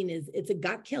chlorine is it's a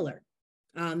gut killer.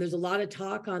 There's a lot of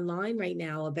talk online right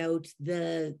now about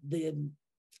the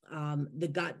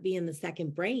gut being the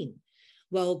second brain.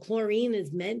 Well, chlorine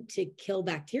is meant to kill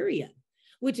bacteria,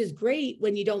 which is great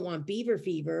when you don't want beaver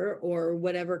fever or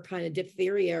whatever kind of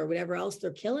diphtheria or whatever else they're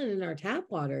killing in our tap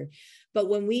water. But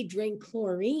when we drink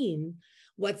chlorine,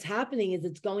 what's happening is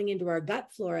it's going into our gut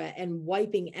flora and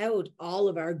wiping out all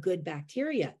of our good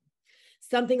bacteria.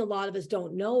 Something a lot of us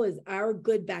don't know is our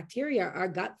good bacteria, our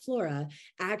gut flora,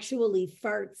 actually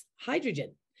farts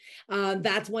hydrogen.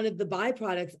 That's one of the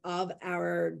byproducts of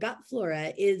our gut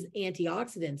flora is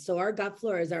antioxidants. So our gut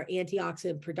flora is our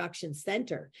antioxidant production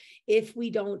center. If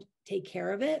we don't take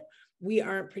care of it, we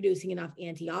aren't producing enough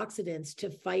antioxidants to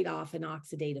fight off an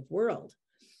oxidative world.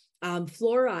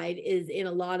 Fluoride is in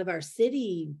a lot of our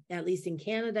city, at least in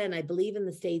Canada, and I believe in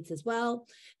the States as well.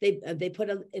 They put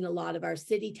in a lot of our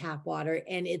city tap water,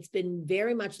 and it's been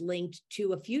very much linked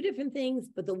to a few different things,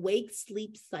 but the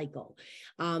wake-sleep cycle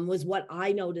was what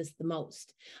I noticed the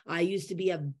most. I used to be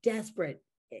a desperate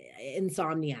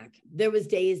insomniac. There was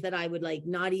days that I would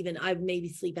I'd maybe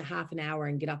sleep a half an hour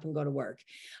and get up and go to work.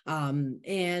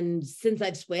 And since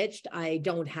I've switched, I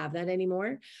don't have that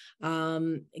anymore.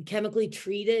 Chemically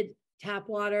treated tap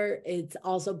water, it's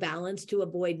also balanced to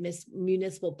avoid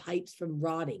municipal pipes from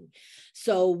rotting.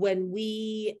 So when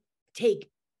we take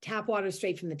tap water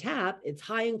straight from the tap, it's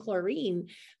high in chlorine,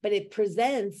 but it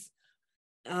presents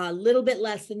a little bit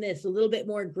less than this, a little bit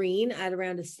more green at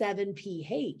around a 7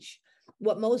 pH.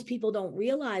 What most people don't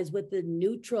realize with the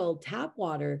neutral tap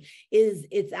water is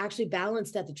it's actually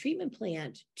balanced at the treatment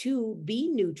plant to be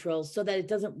neutral so that it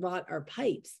doesn't rot our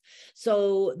pipes.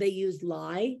 So they use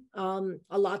lye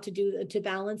a lot to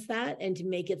balance that and to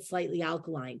make it slightly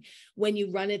alkaline. When you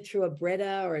run it through a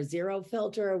Brita or a zero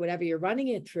filter or whatever you're running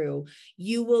it through,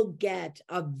 you will get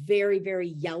a very, very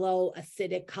yellow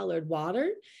acidic colored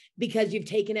water because you've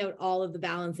taken out all of the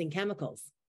balancing chemicals.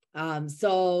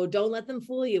 So don't let them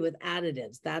fool you with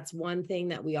additives. That's one thing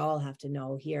that we all have to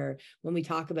know here when we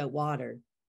talk about water.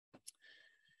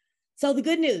 So the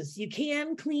good news, you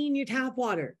can clean your tap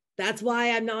water. That's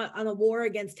why I'm not on a war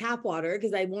against tap water,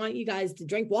 because I want you guys to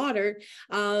drink water.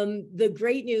 The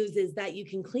great news is that you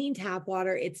can clean tap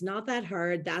water. It's not that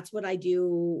hard. That's what I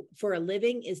do for a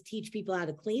living, is teach people how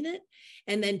to clean it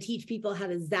and then teach people how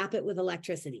to zap it with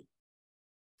electricity.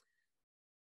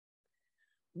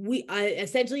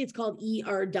 Essentially it's called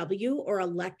ERW, or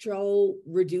electro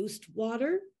reduced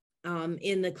water,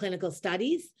 in the clinical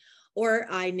studies, or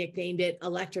I nicknamed it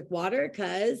electric water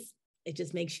because it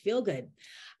just makes you feel good.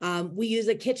 We use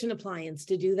a kitchen appliance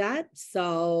to do that.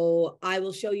 So I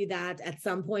will show you that at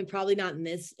some point, probably not in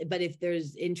this, but if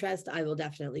there's interest, I will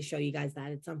definitely show you guys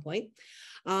that at some point.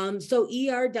 So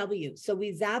ERW, so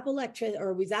we zap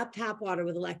tap water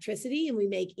with electricity, and we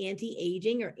make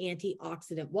anti-aging or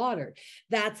antioxidant water.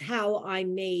 That's how I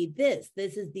made this.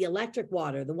 This is the electric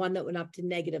water, the one that went up to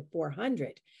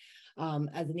 -400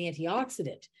 as an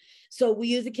antioxidant. So we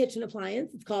use a kitchen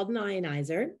appliance. It's called an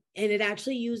ionizer, and it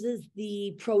actually uses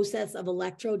the process of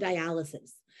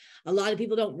electrodialysis. A lot of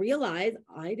people don't realize,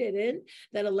 I didn't,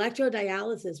 that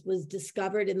electrodialysis was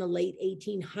discovered in the late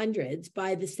 1800s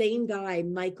by the same guy,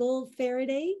 Michael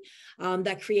Faraday,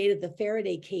 that created the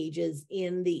Faraday cages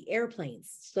in the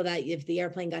airplanes, so that if the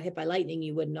airplane got hit by lightning,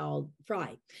 you wouldn't all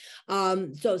fry.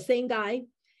 So same guy.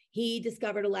 He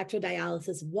discovered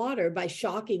electrodialysis of water by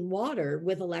shocking water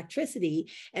with electricity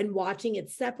and watching it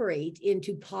separate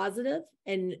into positive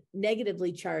and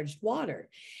negatively charged water,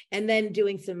 and then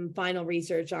doing some final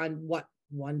research on what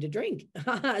one to drink.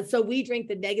 So we drink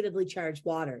the negatively charged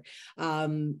water.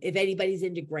 If anybody's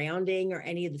into grounding or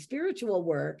any of the spiritual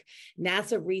work,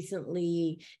 NASA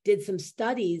recently did some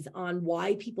studies on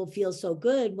why people feel so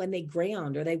good when they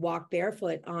ground or they walk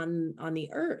barefoot on the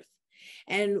earth.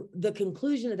 And the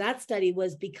conclusion of that study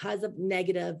was because of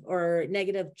negative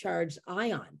charged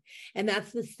ion. And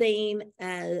that's the same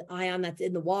ion that's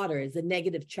in the water, is a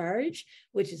negative charge,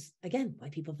 which is, again, why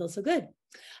people feel so good.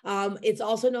 It's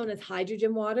also known as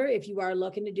hydrogen water. If you are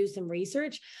looking to do some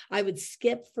research, I would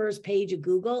skip first page of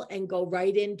Google and go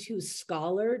right into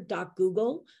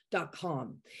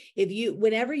scholar.google.com.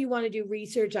 Whenever you want to do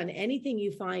research on anything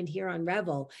you find here on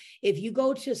Revel, if you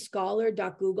go to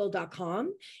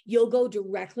scholar.google.com, you'll go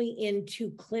directly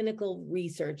into clinical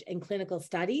research and clinical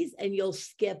studies, and you'll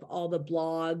skip all the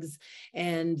blogs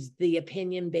and the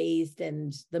opinion-based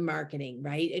and the marketing,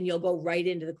 right? And you'll go right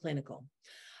into the clinical.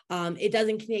 It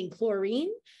doesn't contain chlorine,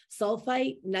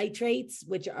 sulfite, nitrates,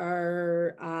 which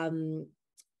are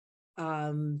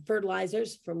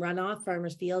fertilizers from runoff,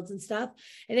 farmers' fields and stuff,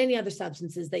 and any other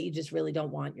substances that you just really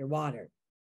don't want in your water.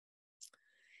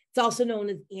 It's also known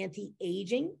as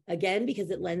anti-aging, again,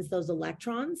 because it lends those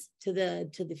electrons to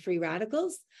the free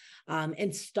radicals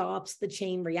and stops the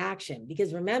chain reaction.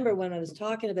 Because remember, when I was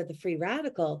talking about the free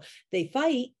radical, they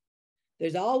fight.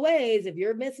 There's always, if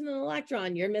you're missing an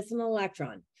electron, you're missing an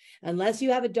electron. Unless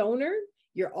you have a donor,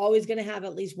 you're always going to have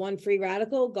at least one free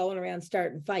radical going around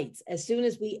starting fights. As soon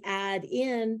as we add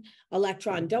in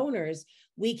electron donors,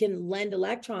 we can lend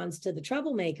electrons to the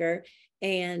troublemaker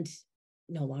and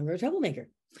no longer a troublemaker.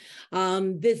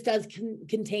 This does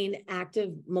contain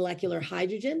active molecular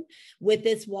hydrogen. With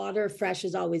this water, fresh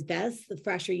is always best. The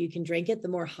fresher you can drink it, the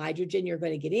more hydrogen you're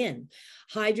going to get in.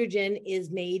 Hydrogen is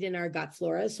made in our gut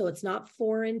flora, so it's not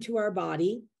foreign to our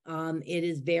body. It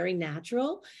is very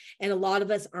natural, and a lot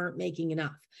of us aren't making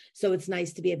enough. So it's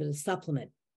nice to be able to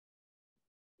supplement.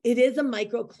 It is a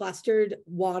microclustered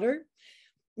water.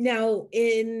 Now,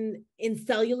 in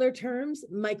cellular terms,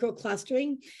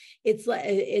 microclustering, it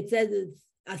says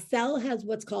a cell has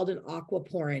what's called an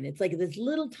aquaporin. It's like this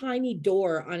little tiny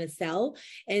door on a cell,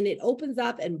 and it opens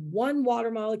up and one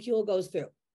water molecule goes through,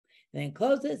 and then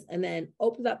closes and then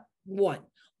opens up one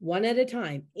at a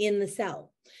time in the cell.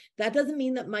 That doesn't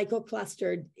mean that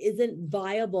microclustered isn't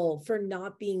viable for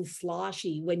not being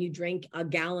sloshy when you drink a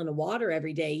gallon of water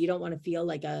every day. You don't want to feel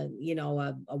like a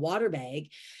water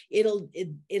bag.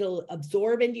 It'll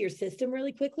absorb into your system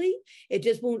really quickly. It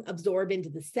just won't absorb into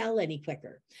the cell any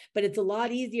quicker. But it's a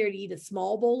lot easier to eat a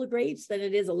small bowl of grapes than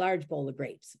it is a large bowl of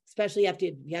grapes, especially you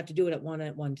have to do it one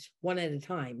at a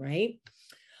time, right?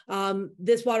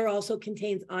 This water also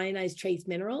contains ionized trace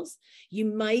minerals. You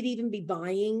might even be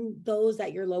buying those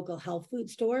at your local health food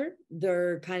store.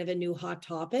 They're kind of a new hot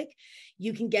topic.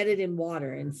 You can get it in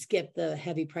water and skip the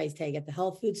heavy price tag at the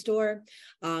health food store.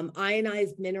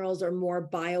 Ionized minerals are more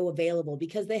bioavailable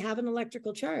because they have an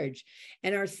electrical charge,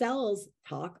 and our cells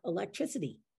talk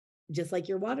electricity, just like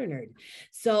your water nerd.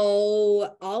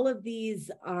 So all of these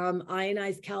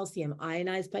ionized calcium,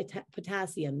 ionized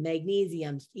potassium,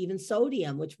 magnesium, even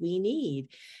sodium, which we need,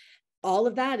 all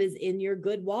of that is in your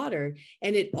good water.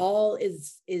 And it all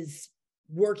is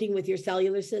working with your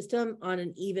cellular system on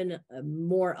an even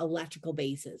more electrical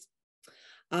basis.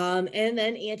 And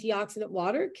then antioxidant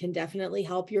water can definitely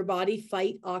help your body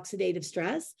fight oxidative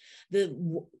stress,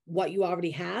 what you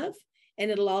already have. And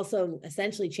it'll also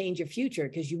essentially change your future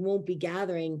because you won't be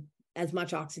gathering as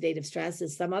much oxidative stress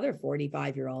as some other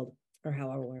 45-year-old or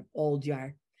however old you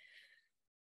are.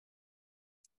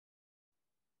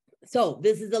 So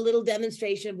this is a little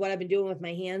demonstration of what I've been doing with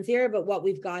my hands here, but what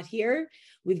we've got here,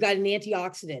 we've got an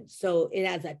antioxidant. So it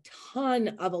has a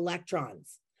ton of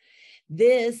electrons.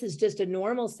 This is just a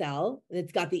normal cell.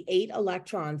 It's got the 8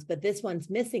 electrons, but this one's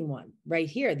missing one right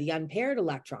here, the unpaired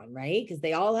electron, right? Because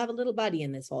they all have a little buddy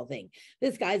in this whole thing.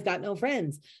 This guy's got no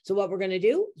friends. So what we're going to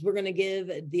do is we're going to give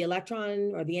the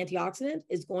electron, or the antioxidant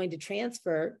is going to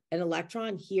transfer an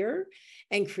electron here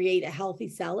and create a healthy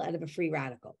cell out of a free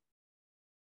radical.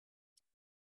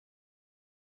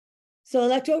 So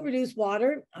electro-reduced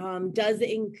water does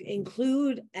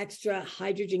include extra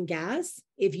hydrogen gas.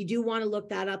 If you do want to look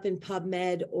that up in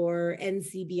PubMed or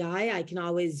NCBI, I can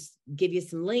always give you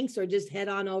some links, or just head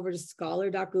on over to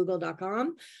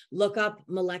scholar.google.com, look up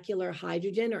molecular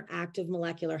hydrogen or active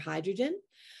molecular hydrogen.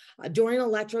 During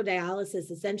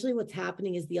electrodialysis, essentially what's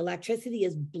happening is the electricity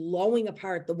is blowing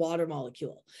apart the water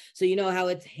molecule. So you know how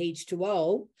it's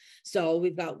H2O. So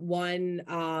we've got one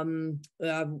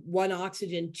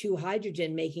oxygen, 2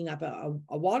 hydrogen making up a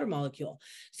water molecule.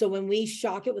 So when we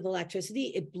shock it with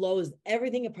electricity, it blows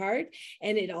everything apart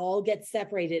and it all gets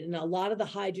separated. And a lot of the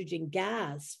hydrogen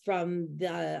gas from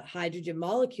the hydrogen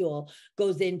molecule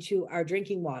goes into our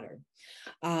drinking water.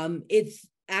 It's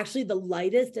actually the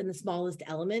lightest and the smallest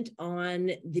element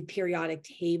on the periodic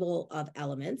table of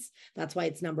elements. That's why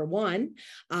it's number one.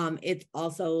 It's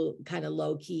also kind of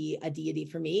low key a deity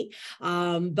for me,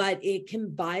 but it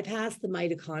can bypass the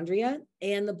mitochondria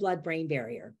and the blood-brain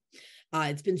barrier.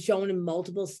 It's been shown in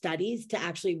multiple studies to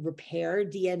actually repair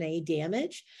DNA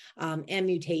damage and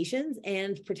mutations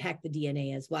and protect the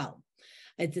DNA as well.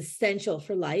 It's essential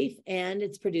for life, and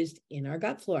it's produced in our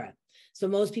gut flora. So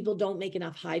most people don't make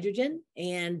enough hydrogen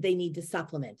and they need to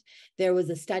supplement. There was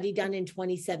a study done in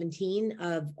 2017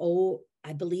 of,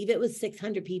 I believe it was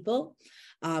 600 people.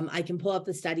 I can pull up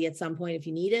the study at some point if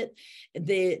you need it.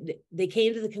 They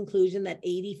came to the conclusion that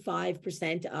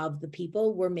 85% of the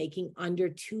people were making under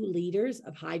 2 liters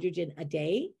of hydrogen a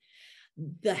day.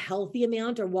 The healthy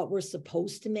amount, or what we're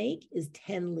supposed to make, is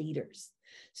 10 liters.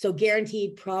 So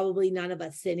guaranteed, probably none of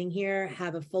us sitting here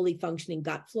have a fully functioning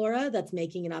gut flora that's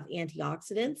making enough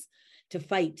antioxidants to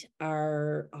fight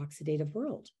our oxidative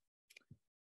world.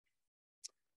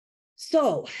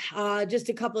 So just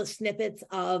a couple of snippets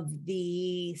of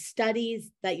the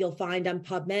studies that you'll find on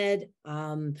PubMed.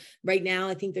 Right now,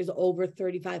 I think there's over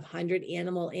 3,500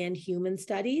 animal and human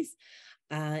studies.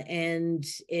 And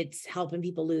it's helping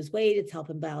people lose weight. It's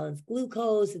helping balance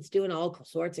glucose. It's doing all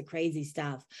sorts of crazy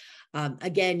stuff.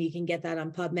 Again, you can get that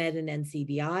on PubMed and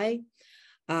NCBI.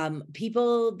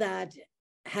 People that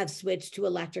have switched to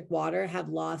electric water have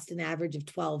lost an average of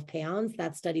 12 pounds.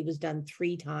 That study was done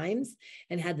 3 times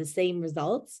and had the same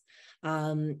results,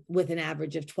 with an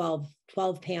average of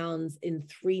 12 pounds in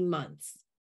 3 months.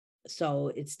 So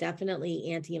it's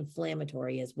definitely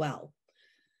anti-inflammatory as well.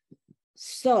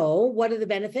 So what are the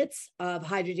benefits of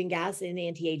hydrogen gas in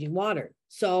anti-aging water?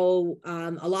 So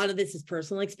a lot of this is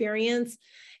personal experience,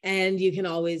 and you can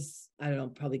always, I don't know,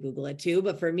 probably Google it too.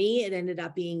 But for me, it ended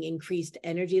up being increased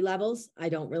energy levels. I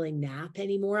don't really nap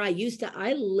anymore. I was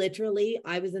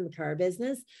in the car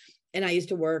business, and I used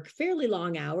to work fairly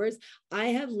long hours. I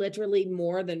have literally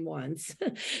more than once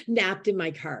napped in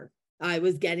my car. I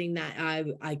was getting that.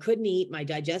 I couldn't eat. My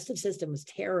digestive system was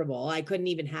terrible. I couldn't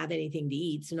even have anything to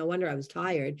eat. So no wonder I was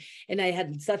tired. And I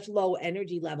had such low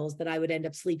energy levels that I would end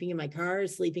up sleeping in my car,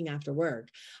 sleeping after work.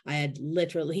 I had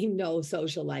literally no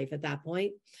social life at that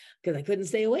point because I couldn't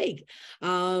stay awake.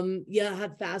 You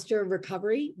have faster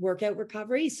workout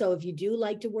recovery. So if you do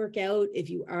like to work out, if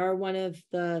you are one of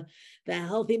the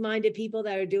healthy-minded people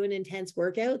that are doing intense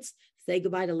workouts, say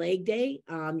goodbye to leg day.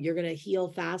 You're going to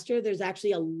heal faster. There's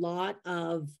actually a lot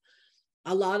of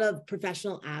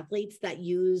professional athletes that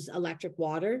use electric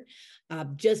water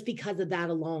just because of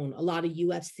that alone. A lot of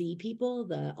UFC people,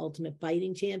 the Ultimate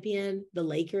Fighting Champion, the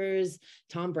Lakers,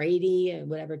 Tom Brady,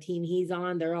 whatever team he's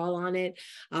on, they're all on it.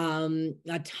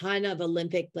 A ton of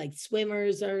Olympic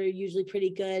swimmers are usually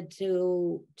pretty good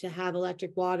to have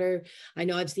electric water. I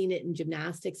know I've seen it in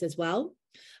gymnastics as well.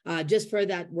 Just for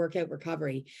that workout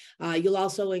recovery. You'll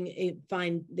also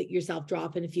find that yourself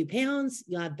dropping a few pounds.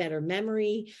 You'll have better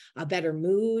memory, a better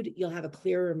mood. You'll have a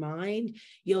clearer mind.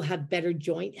 You'll have better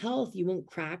joint health. You won't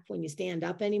crack when you stand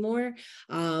up anymore.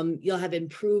 You'll have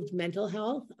improved mental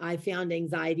health. I found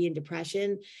anxiety and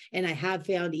depression, and I have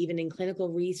found even in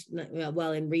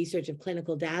in research of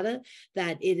clinical data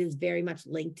that it is very much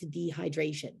linked to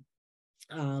dehydration.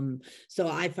 So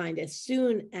I find as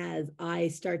soon as I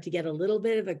start to get a little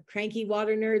bit of a cranky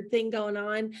water nerd thing going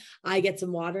on, I get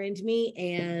some water into me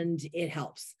and it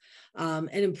helps. An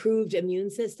improved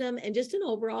immune system and just an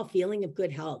overall feeling of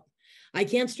good health. I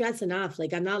can't stress enough.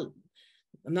 I'm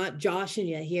not joshing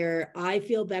you here. I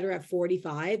feel better at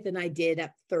 45 than I did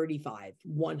at 35,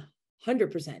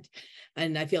 100%.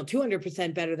 And I feel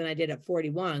 200% better than I did at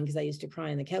 41 because I used to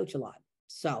cry on the couch a lot.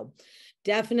 So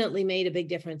definitely made a big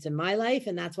difference in my life.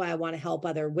 And that's why I want to help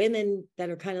other women that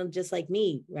are kind of just like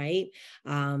me, right?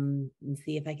 And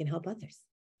see if I can help others.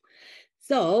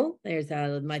 So there's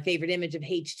my favorite image of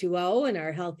H2O and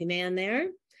our healthy man there.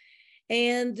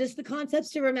 And just the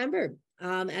concepts to remember.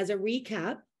 As a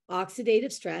recap,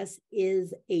 oxidative stress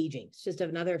is aging. It's just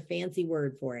another fancy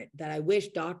word for it that I wish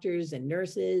doctors and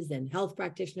nurses and health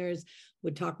practitioners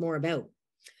would talk more about.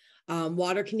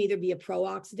 Water can either be a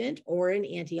pro-oxidant or an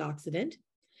antioxidant.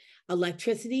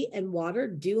 Electricity and water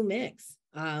do mix.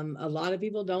 A lot of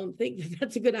people don't think that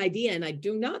that's a good idea. And I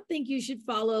do not think you should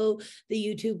follow the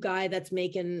YouTube guy that's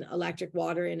making electric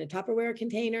water in a Tupperware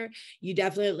container. You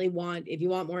definitely if you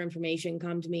want more information,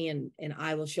 come to me and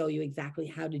I will show you exactly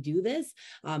how to do this.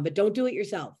 But don't do it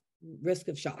yourself. Risk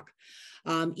of shock.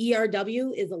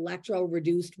 ERW is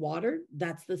electro-reduced water.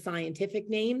 That's the scientific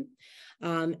name.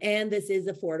 And this is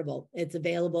affordable. It's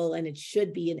available and it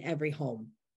should be in every home.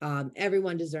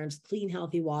 Everyone deserves clean,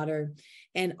 healthy water.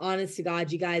 And honest to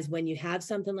God, you guys, when you have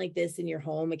something like this in your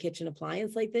home, a kitchen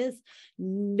appliance like this,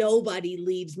 nobody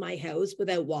leaves my house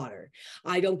without water.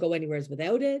 I don't go anywhere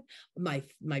without it. My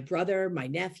brother, my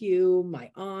nephew,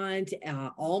 my aunt,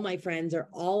 all my friends are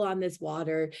all on this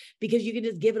water because you can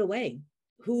just give it away.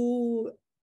 Who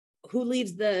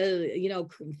leaves the, you know,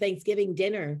 Thanksgiving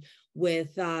dinner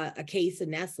with a case of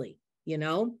Nestle, you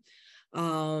know?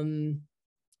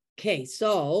 Okay,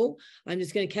 so I'm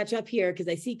just going to catch up here because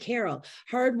I see Carol.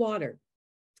 Hard water.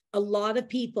 A lot of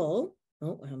people,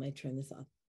 oh, how am I turn this off?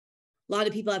 A lot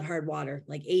of people have hard water.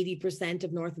 Like 80%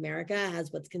 of North America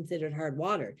has what's considered hard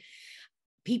water.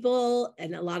 People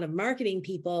and a lot of marketing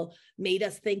people made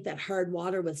us think that hard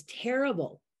water was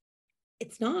terrible.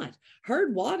 It's not.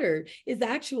 Hard water is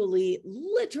actually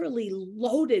literally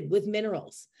loaded with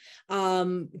minerals.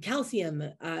 Calcium,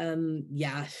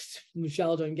 yeah,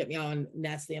 Michelle, don't get me on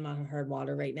Nestle. I'm on hard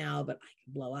water right now, but I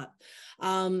can blow up.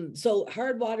 So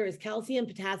hard water is calcium,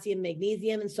 potassium,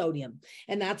 magnesium, and sodium.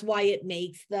 And that's why it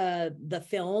makes the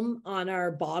film on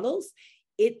our bottles.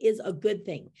 It is a good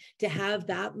thing to have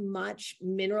that much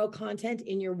mineral content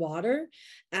in your water.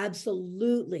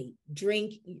 Absolutely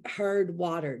drink hard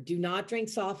water. Do not drink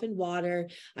softened water.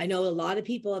 I know a lot of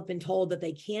people have been told that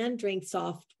they can drink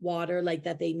soft water like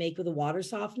that they make with a water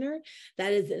softener.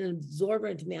 That is an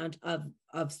absorbent amount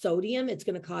of sodium. It's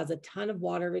going to cause a ton of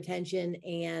water retention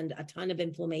and a ton of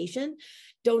inflammation.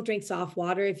 Don't drink soft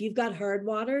water. If you've got hard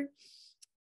water,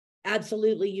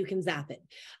 absolutely, you can zap it.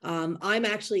 I'm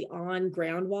actually on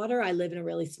groundwater. I live in a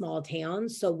really small town,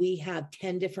 so we have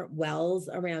 10 different wells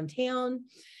around town,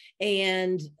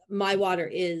 and my water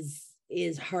is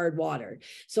hard water.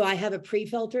 So I have a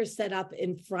pre-filter set up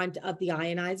in front of the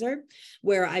ionizer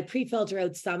where I pre-filter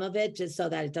out some of it just so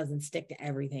that it doesn't stick to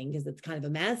everything because it's kind of a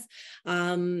mess.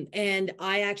 And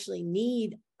I actually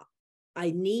need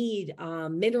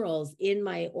minerals in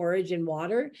my origin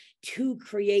water to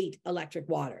create electric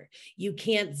water. You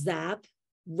can't zap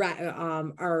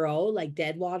RO, like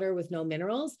dead water with no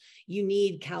minerals. You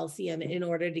need calcium in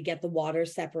order to get the water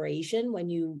separation. When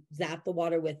you zap the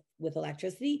water with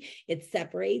electricity, it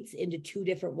separates into two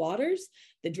different waters,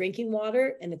 the drinking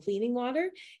water and the cleaning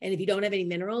water. And if you don't have any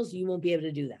minerals, you won't be able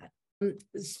to do that.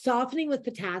 Softening with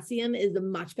potassium is a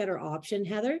much better option,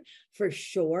 Heather, for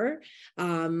sure.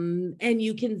 And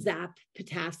you can zap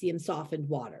potassium softened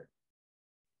water.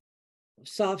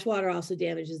 Soft water also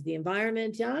damages the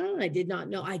environment. I did not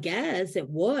know. I guess it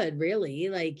would really,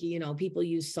 like, you know, people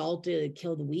use salt to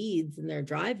kill the weeds in their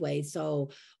driveway. So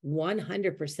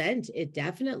 100%, it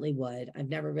definitely would. I've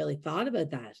never really thought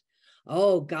about that.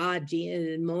 Oh God,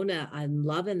 Gina and Mona, I'm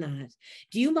loving that.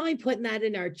 Do you mind putting that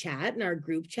in our chat, in our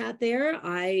group chat there?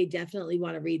 I definitely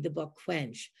want to read the book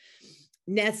Quench.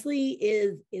 Nestle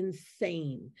is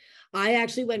insane. I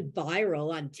actually went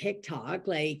viral on TikTok,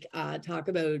 like talk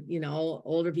about, you know,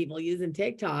 older people using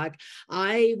TikTok.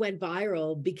 I went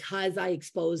viral because I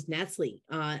exposed Nestle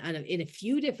in a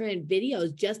few different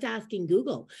videos, just asking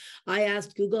Google. I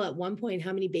asked Google at one point,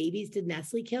 how many babies did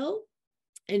Nestle kill?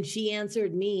 And she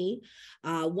answered me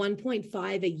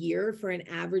 1.5 a year for an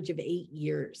average of 8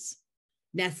 years.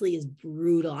 Nestle is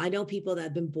brutal. I know people that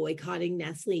have been boycotting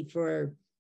Nestle for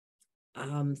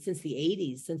since the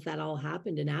 80s, since that all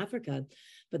happened in Africa.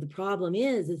 But the problem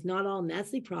is not all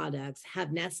Nestle products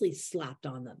have Nestle slapped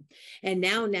on them. And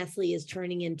now Nestle is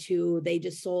turning into, they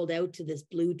just sold out to this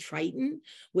Blue Triton,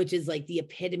 which is like the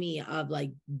epitome of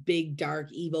like big,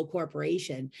 dark, evil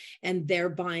corporation. And they're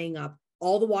buying up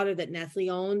all the water that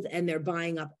Nestle owns, and they're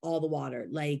buying up all the water.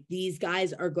 Like these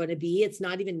guys are going to be, it's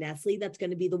not even Nestle that's going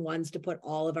to be the ones to put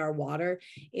all of our water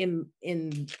in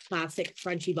plastic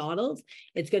crunchy bottles.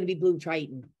 It's going to be Blue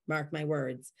Triton, mark my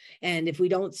words. And if we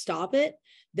don't stop it,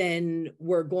 then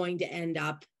we're going to end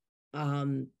up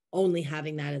only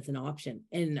having that as an option.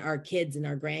 And our kids and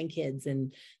our grandkids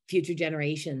and future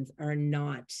generations are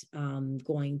not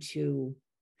going to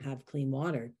have clean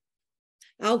water.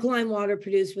 Alkaline water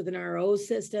produced with an RO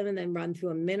system and then run through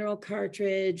a mineral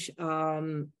cartridge.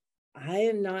 I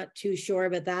am not too sure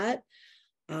about that.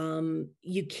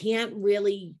 You can't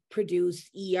really produce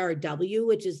ERW,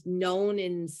 which is known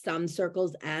in some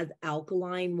circles as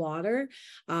alkaline water.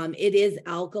 It is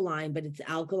alkaline, but it's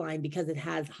alkaline because it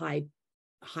has high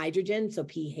hydrogen, so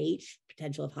pH,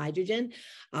 potential of hydrogen,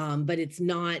 but it's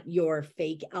not your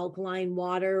fake alkaline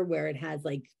water where it has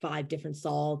like 5 different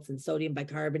salts and sodium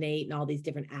bicarbonate and all these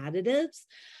different additives.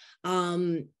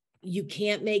 You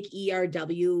can't make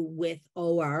ERW with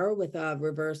OR, with a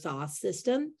reverse os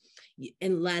system.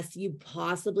 unless you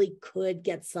possibly could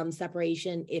get some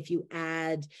separation if you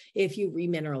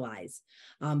remineralize.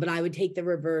 But I would take the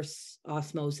reverse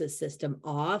osmosis system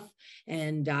off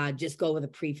and just go with a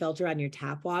pre-filter on your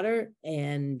tap water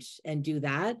and do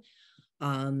that.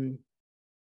 That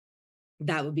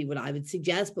would be what I would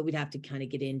suggest, but we'd have to kind of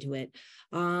get into it.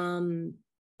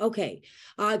 Okay.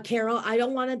 Carol, I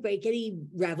don't want to break any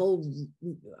Revel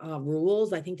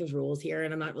rules. I think there's rules here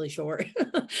and I'm not really sure.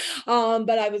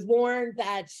 But I was warned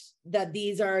that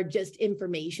these are just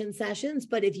information sessions.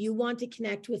 But if you want to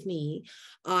connect with me,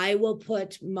 I will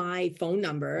put my phone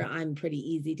number. I'm pretty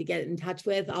easy to get in touch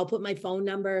with. I'll put my phone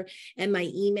number and my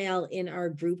email in our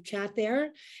group chat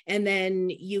there. And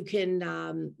then you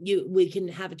can, we can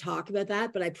have a talk about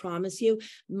that. But I promise you,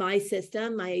 my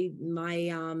system, my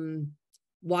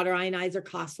water ionizer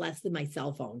costs less than my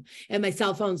cell phone, and my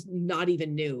cell phone's not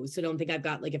even new, so don't think I've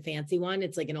got like a fancy one.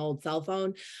 It's like an old cell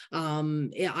phone.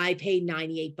 I pay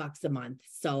 $98 a month,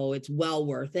 so it's well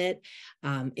worth it.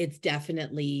 It's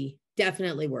definitely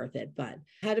worth it. But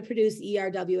how to produce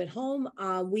ERW at home,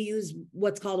 we use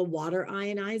what's called a water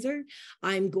ionizer.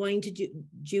 I'm going to do,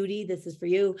 Judy, this is for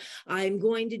you. I'm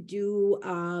going to do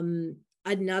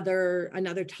another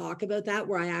talk about that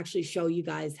where I actually show you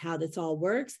guys how this all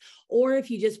works. Or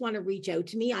if you just want to reach out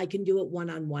to me, I can do it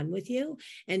one-on-one with you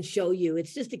and show you.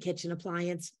 It's just a kitchen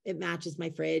appliance. It matches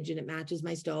my fridge and it matches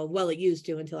my stove. Well, it used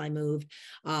to until I moved,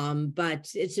 but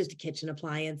it's just a kitchen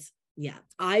appliance. Yeah,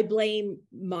 I blame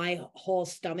my whole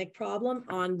stomach problem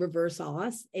on reverse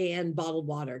os and bottled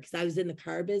water, because I was in the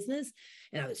car business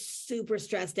and I was super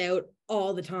stressed out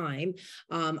all the time.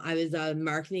 I was a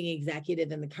marketing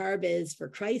executive in the car biz for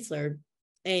Chrysler,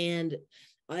 and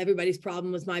everybody's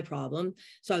problem was my problem.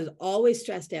 So I was always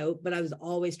stressed out, but I was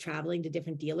always traveling to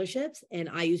different dealerships. And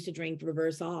I used to drink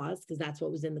reverse os because that's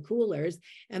what was in the coolers,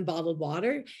 and bottled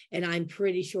water. And I'm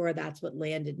pretty sure that's what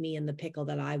landed me in the pickle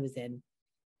that I was in.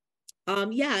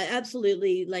 Yeah,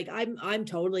 absolutely. Like I'm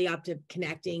totally up to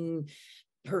connecting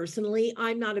personally.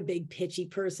 I'm not a big pitchy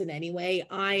person anyway.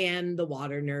 I am the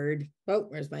water nerd. Oh,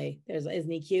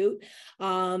 isn't he cute?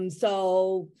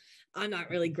 So I'm not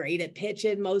really great at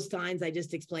pitching. Most times I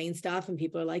just explain stuff and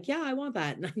people are like, yeah, I want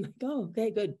that. And I'm like, oh,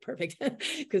 okay, good, perfect.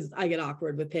 Because I get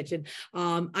awkward with pitching.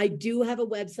 I do have a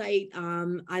website.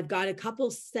 I've got a couple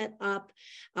set up.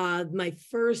 My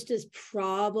first is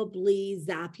probably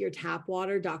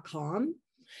zapyourtapwater.com.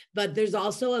 But there's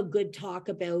also a good talk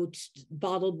about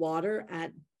bottled water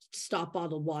at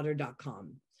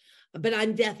stopbottledwater.com. But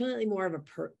I'm definitely more of a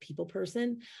people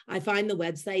person. I find the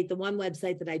one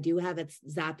website that I do have at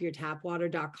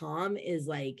zapyourtapwater.com is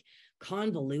like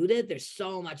convoluted. There's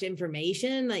so much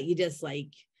information that you just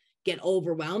like get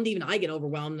overwhelmed. Even I get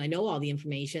overwhelmed and I know all the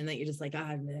information that you're just like,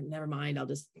 never mind, I'll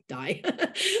just die.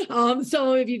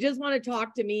 So if you just want to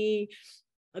talk to me,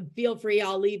 feel free.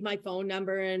 I'll leave my phone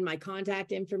number and my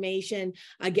contact information.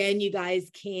 Again, you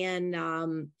guys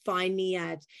can find me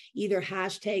at either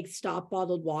hashtag Stop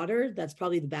Bottled Water. That's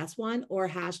probably the best one, or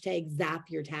hashtag Zap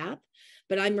Your Tap.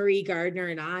 But I'm Marie Gardner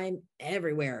and I'm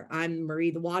everywhere. I'm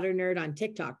Marie the Water Nerd on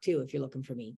TikTok too, if you're looking for me.